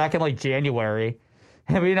back in January.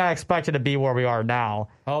 And we did not expect it to be where we are now.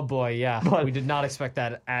 Oh boy, yeah. But we did not expect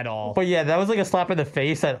that at all. But yeah, that was a slap in the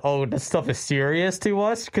face that, this stuff is serious to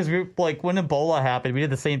us. Because we when Ebola happened, we did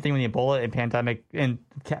the same thing when the Ebola pandemic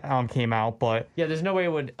came out. But yeah, there's no way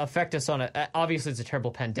it would affect us on obviously it's a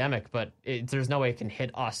terrible pandemic, but there's no way it can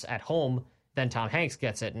hit us at home. Then Tom Hanks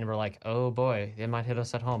gets it, and we're like, oh boy, it might hit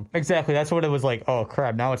us at home. Exactly, that's what it was like. Oh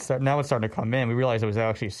crap! Now it's starting to come in. We realized it was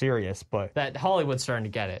actually serious, but that Hollywood's starting to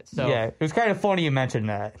get it. So yeah, it was kind of funny you mentioned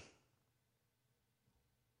that.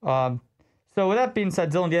 So with that being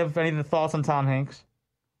said, Dylan, do you have any thoughts on Tom Hanks?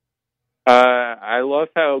 I love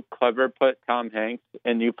how Clever put Tom Hanks,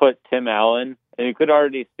 and you put Tim Allen, and you could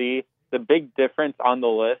already see the big difference on the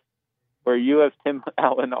list, where you have Tim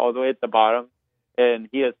Allen all the way at the bottom. And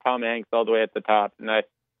he has Tom Hanks all the way at the top. And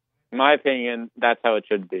in my opinion, that's how it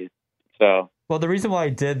should be. So, well, the reason why I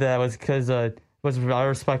did that was because I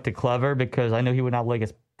respect to Clever because I know he would not like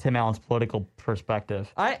Tim Allen's political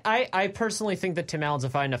perspective. I personally think that Tim Allen's a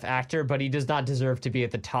fine enough actor, but he does not deserve to be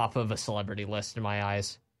at the top of a celebrity list in my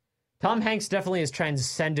eyes. Tom Hanks definitely has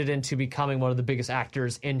transcended into becoming one of the biggest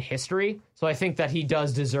actors in history. So I think that he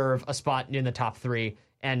does deserve a spot in the top 3.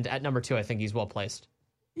 And at number 2, I think he's well placed.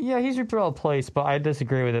 Yeah, he's well placed, but I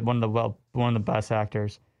disagree with it. One of the best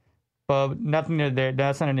actors. But nothing there.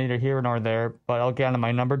 That's not neither here nor there. But I'll get on to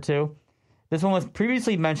my number 2. This one was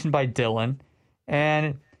previously mentioned by Dylan,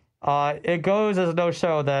 and it goes as no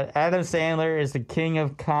show that Adam Sandler is the king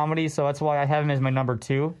of comedy. So that's why I have him as my number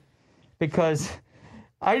 2, because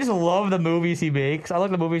I just love the movies he makes. I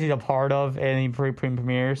like the movies he's a part of and he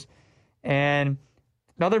premieres. And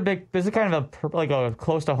this is kind of a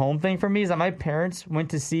close to home thing for me, is that my parents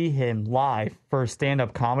went to see him live for a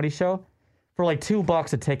stand-up comedy show for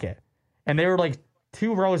 $2 a ticket. And they were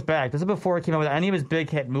 2 rows back. This is before he came out with any of his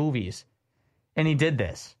big hit movies. And he did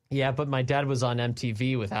this. Yeah, but my dad was on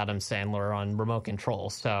MTV with Adam Sandler on Remote Control,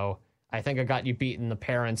 so I think I got you beat in the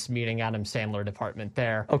parents meeting Adam Sandler department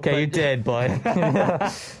there. Okay, you did, but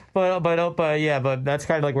but that's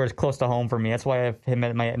kind of where it's close to home for me. That's why I have him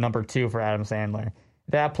at my number 2 for Adam Sandler.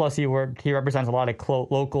 That plus he represents a lot of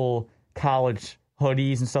local college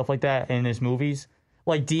hoodies and stuff like that in his movies.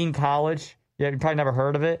 Like Dean College. Yeah, you probably never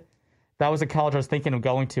heard of it. That was a college I was thinking of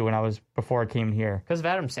going to before I came here. Because of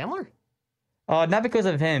Adam Sandler? Not because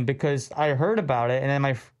of him, because I heard about it, and then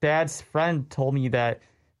my dad's friend told me that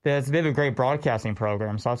they have a great broadcasting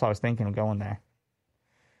program, so that's why I was thinking of going there.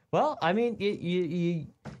 Well, I mean,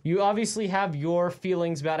 you obviously have your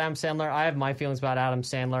feelings about Adam Sandler. I have my feelings about Adam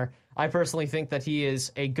Sandler. I personally think that he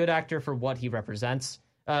is a good actor for what he represents.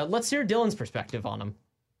 Let's hear Dylan's perspective on him.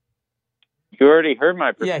 You already heard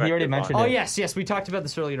my perspective. Yeah, he already mentioned it. Oh, yes, we talked about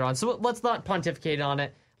this earlier on. So let's not pontificate on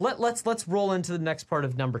it. Let's roll into the next part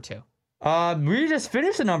of number 2. We just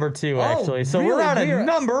finished the number 2, actually. So really? We're at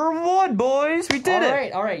number 1, boys. We did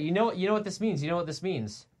it. All right. You know what this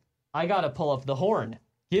means. I gotta pull up the horn.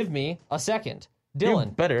 Give me a second. Dylan.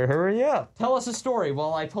 You better hurry up. Tell us a story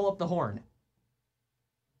while I pull up the horn.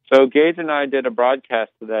 So Gage and I did a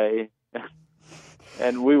broadcast today,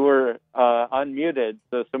 and we were unmuted,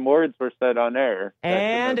 so some words were said on air.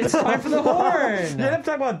 And it's time for the horn! Yeah, let's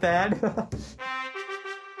talk about that.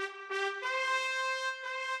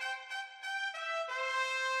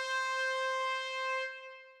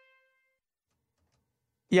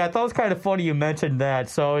 Yeah, I thought it was kind of funny you mentioned that.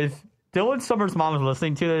 So if Dylan Summers' mom is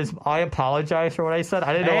listening to this, I apologize for what I said.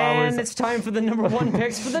 I didn't know I was... And it's time for the number 1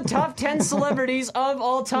 picks for the top 10 celebrities of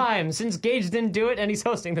all time, since Gage didn't do it and he's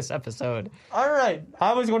hosting this episode. All right.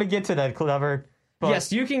 I was going to get to that, Clever.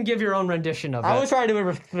 Yes, you can give your own rendition of it. I was trying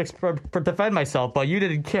to defend myself, but you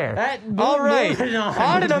didn't care. All right.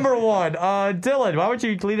 On to number 1. Dylan, why would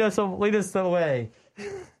you lead us away?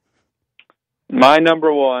 My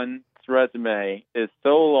number 1 resume is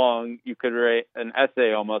so long you could write an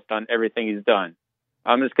essay almost on everything he's done.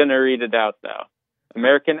 I'm just going to read it out, though.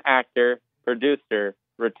 American actor, producer,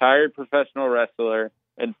 retired professional wrestler,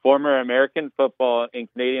 and former American football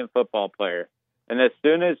and Canadian football player. And as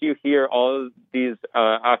soon as you hear all of these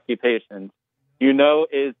occupations, you know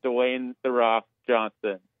is Dwayne "The Rock"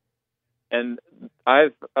 Johnson. And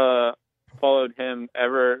I've followed him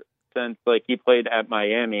ever since he played at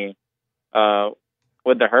Miami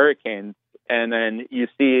with the Hurricanes. And then you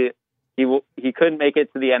see he couldn't make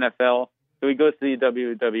it to the NFL, so he goes to the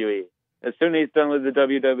WWE. As soon as he's done with the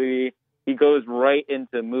WWE, he goes right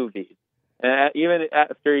into movies. And even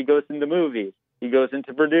after he goes into movies, he goes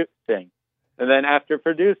into producing. And then after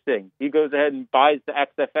producing, he goes ahead and buys the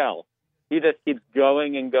XFL. He just keeps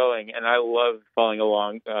going and going, and I love following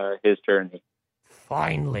along his journey.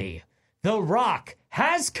 Finally, The Rock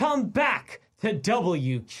has come back to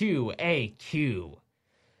WQAQ.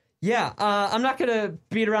 Yeah, I'm not going to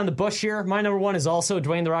beat around the bush here. My number 1 is also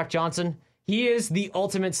Dwayne "The Rock" Johnson. He is the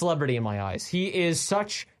ultimate celebrity in my eyes. He is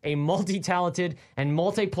such a multi-talented and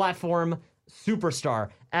multi-platform superstar.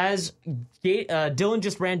 As Dylan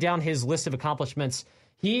just ran down his list of accomplishments,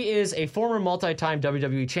 he is a former multi-time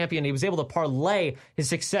WWE champion. He was able to parlay his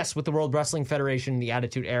success with the World Wrestling Federation in the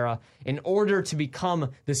Attitude Era in order to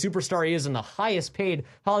become the superstar he is and the highest paid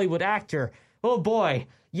Hollywood actor. Oh boy.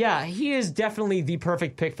 Yeah, he is definitely the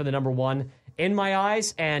perfect pick for the number 1 in my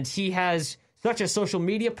eyes, and he has such a social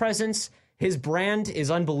media presence. His brand is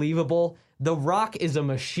unbelievable. The Rock is a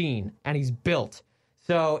machine, and he's built.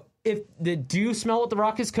 So, do you smell what The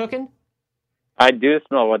Rock is cooking? I do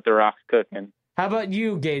smell what The Rock's cooking. How about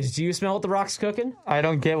you, Gage? Do you smell what The Rock's cooking? I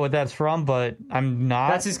don't get what that's from, but I'm not.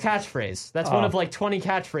 That's his catchphrase. That's one of 20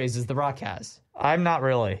 catchphrases The Rock has. I'm not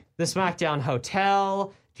really. The SmackDown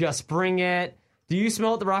Hotel, Just Bring It. Do you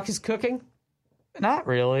smell what The Rock is cooking? Not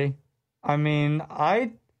really. I mean,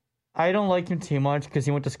 I don't like him too much because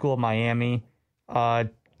he went to school at Miami.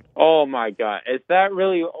 Oh my God. Is that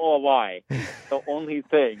really why? The only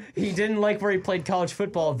thing. He didn't like where he played college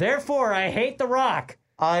football. Therefore, I hate The Rock.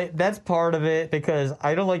 That's part of it because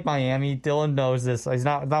I don't like Miami. Dylan knows this. It's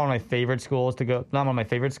not one of my favorite schools to go. Not one of my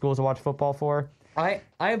favorite schools to watch football for. I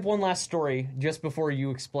have one last story just before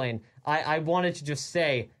you explain. I wanted to just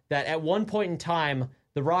say that at one point in time,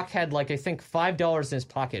 The Rock had I think $5 in his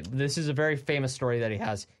pocket. This is a very famous story that he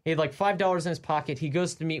has. He had $5 in his pocket. He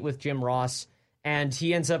goes to meet with Jim Ross, and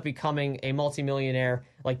he ends up becoming a multimillionaire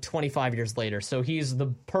 25 years later. So he's the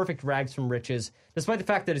perfect rags from riches. Despite the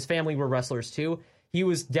fact that his family were wrestlers too, he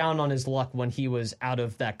was down on his luck when he was out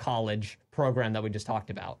of that college program that we just talked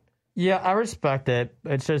about. Yeah, I respect it.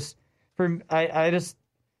 It's just, I just,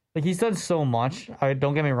 he's done so much.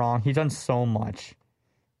 Don't get me wrong, he's done so much.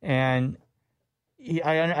 And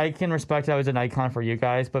I can respect that I was an icon for you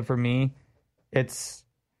guys, but for me, it's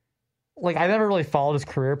I never really followed his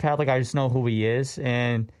career path. I just know who he is.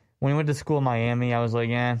 And when he went to school in Miami, I was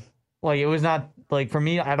it was not for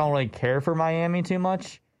me. I don't really care for Miami too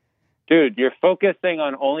much. Dude, you're focusing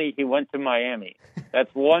on only he went to Miami. That's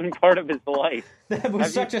one part of his life. That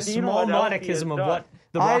was such a small modicum of what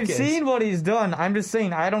The Rock is. I've seen what he's done. I'm just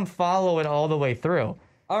saying I don't follow it all the way through.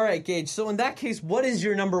 All right, Gage. So in that case, what is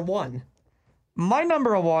your number 1? My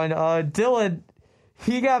number 1, Dylan,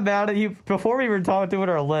 he got mad at you before we were doing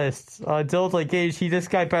our lists. Dylan's like, Gage, this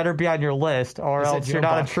guy better be on your list, or else you're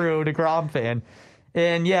not a true DeGrom fan.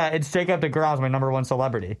 And yeah, it's Jacob DeGrom's my number 1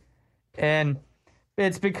 celebrity. And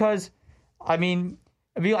it's because, I want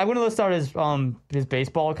to list out his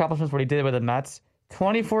baseball accomplishments, what he did with the Mets.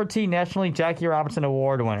 2014 National League Jackie Robinson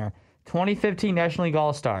Award winner. 2015 National League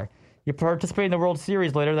All-Star. He participated in the World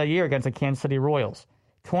Series later that year against the Kansas City Royals.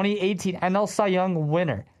 2018 NL Cy Young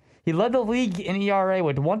winner. He led the league in ERA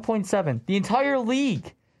with 1.7. The entire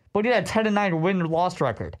league. But he had a 10-9 win-loss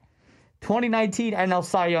record. 2019 NL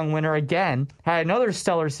Cy Young winner again. Had another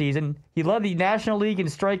stellar season. He led the National League in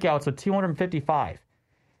strikeouts with 255.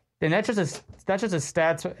 And that's just his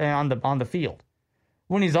stats on the field.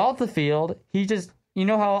 When he's off the field, he just, you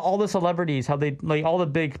know how all the celebrities, how they, all the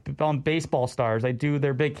big baseball stars, they do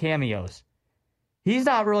their big cameos. He's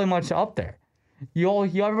not really much up there.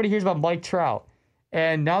 Everybody hears about Mike Trout,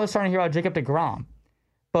 and now they're starting to hear about Jacob DeGrom.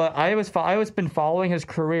 But I was been following his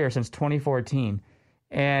career since 2014,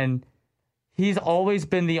 and he's always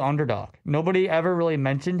been the underdog. Nobody ever really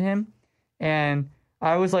mentioned him. And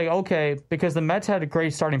I was like, okay, because the Mets had a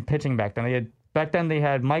great starting pitching back then. They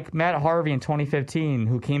had Matt Harvey in 2015,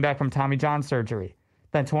 who came back from Tommy John surgery.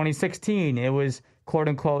 Then 2016, it was quote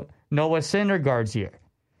unquote Noah Syndergaard's year.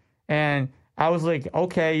 And I was like,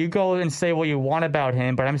 okay, you go and say what you want about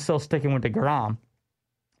him, but I'm still sticking with DeGrom.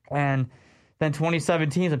 And then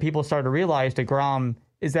 2017, when people started to realize DeGrom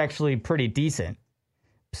is actually pretty decent.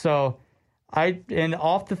 So and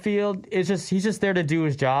off the field, he's just there to do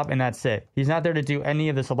his job, and that's it. He's not there to do any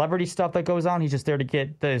of the celebrity stuff that goes on. He's just there to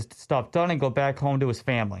get the stuff done and go back home to his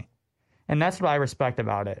family. And that's what I respect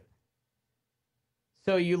about it.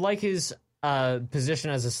 So you like his position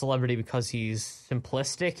as a celebrity because he's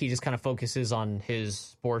simplistic? He just kind of focuses on his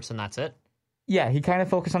sports and that's it? Yeah, he kind of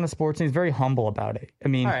focuses on the sports and he's very humble about it. I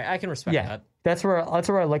mean, all right, I can respect that. That's where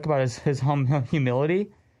I like about his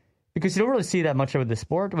humility, because you don't really see that much of the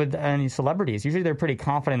sport with any celebrities. Usually they're pretty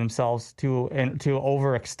confident in themselves to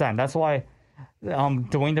overextend. That's why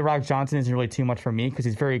Dwayne The Rock Johnson isn't really too much for me, because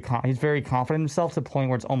he's very confident in himself to the point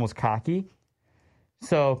where it's almost cocky.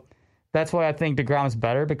 So that's why I think DeGrom's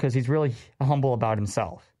better, because he's really humble about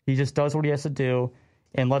himself. He just does what he has to do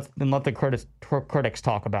and let the critics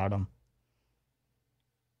talk about him.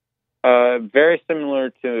 Very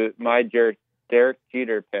similar to my Derek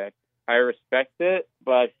Jeter pick. I respect it,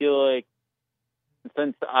 but I feel like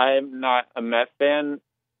since I'm not a Met fan,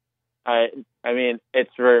 I mean, it's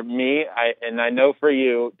for me, and I know for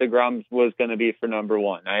you, DeGrom was going to be for number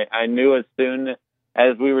one. I knew as soon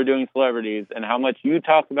as we were doing celebrities and how much you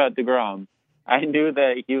talk about DeGrom, I knew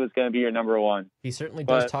that he was going to be your number one. He certainly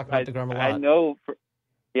does talk about DeGrom a lot. I know,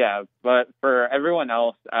 but for everyone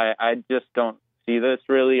else, I just don't see this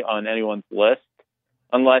really on anyone's list,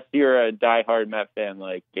 unless you're a diehard Met fan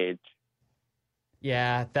like Gage.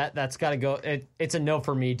 Yeah, that's got to go. It's a no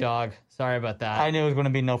for me, dog. Sorry about that. I knew it was going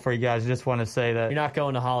to be no for you guys. I just want to say that. You're not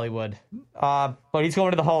going to Hollywood. But he's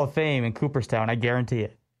going to the Hall of Fame in Cooperstown. I guarantee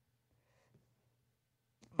it.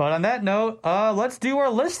 But on that note, let's do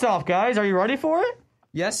our list off, guys. Are you ready for it?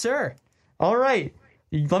 Yes, sir. All right.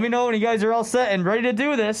 Let me know when you guys are all set and ready to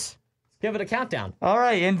do this. Give it a countdown. All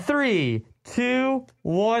right. In 3, 2,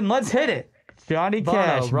 1, let's hit it. Johnny Bono,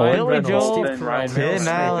 Cash, Ryan Billy Reynolds, Joel, Steve Carell, Tim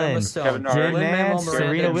Allen, Kevin Hart, Jim Nance,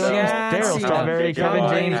 Serena Williams, Daryl Strawberry, Kevin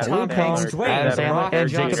James, Luke Combs, Adam Sandler, and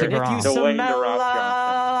Jacob DeGrom.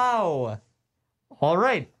 All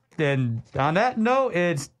right. Then on that note,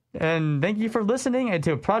 and thank you for listening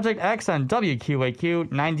to Project X on WQAQ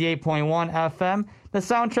 98.1 FM, the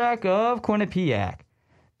soundtrack of Quinnipiac.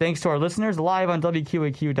 Thanks to our listeners live on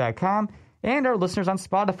WQAQ.com and our listeners on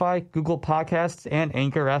Spotify, Google Podcasts, and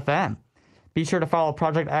Anchor FM. Be sure to follow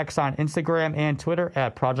Project X on Instagram and Twitter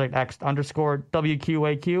at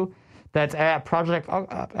ProjectX_WQAQ. That's at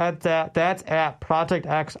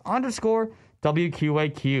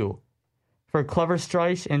ProjectX_WQAQ. For Clever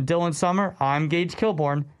Streich and Dylan Summer, I'm Gage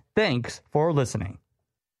Kilborn. Thanks for listening.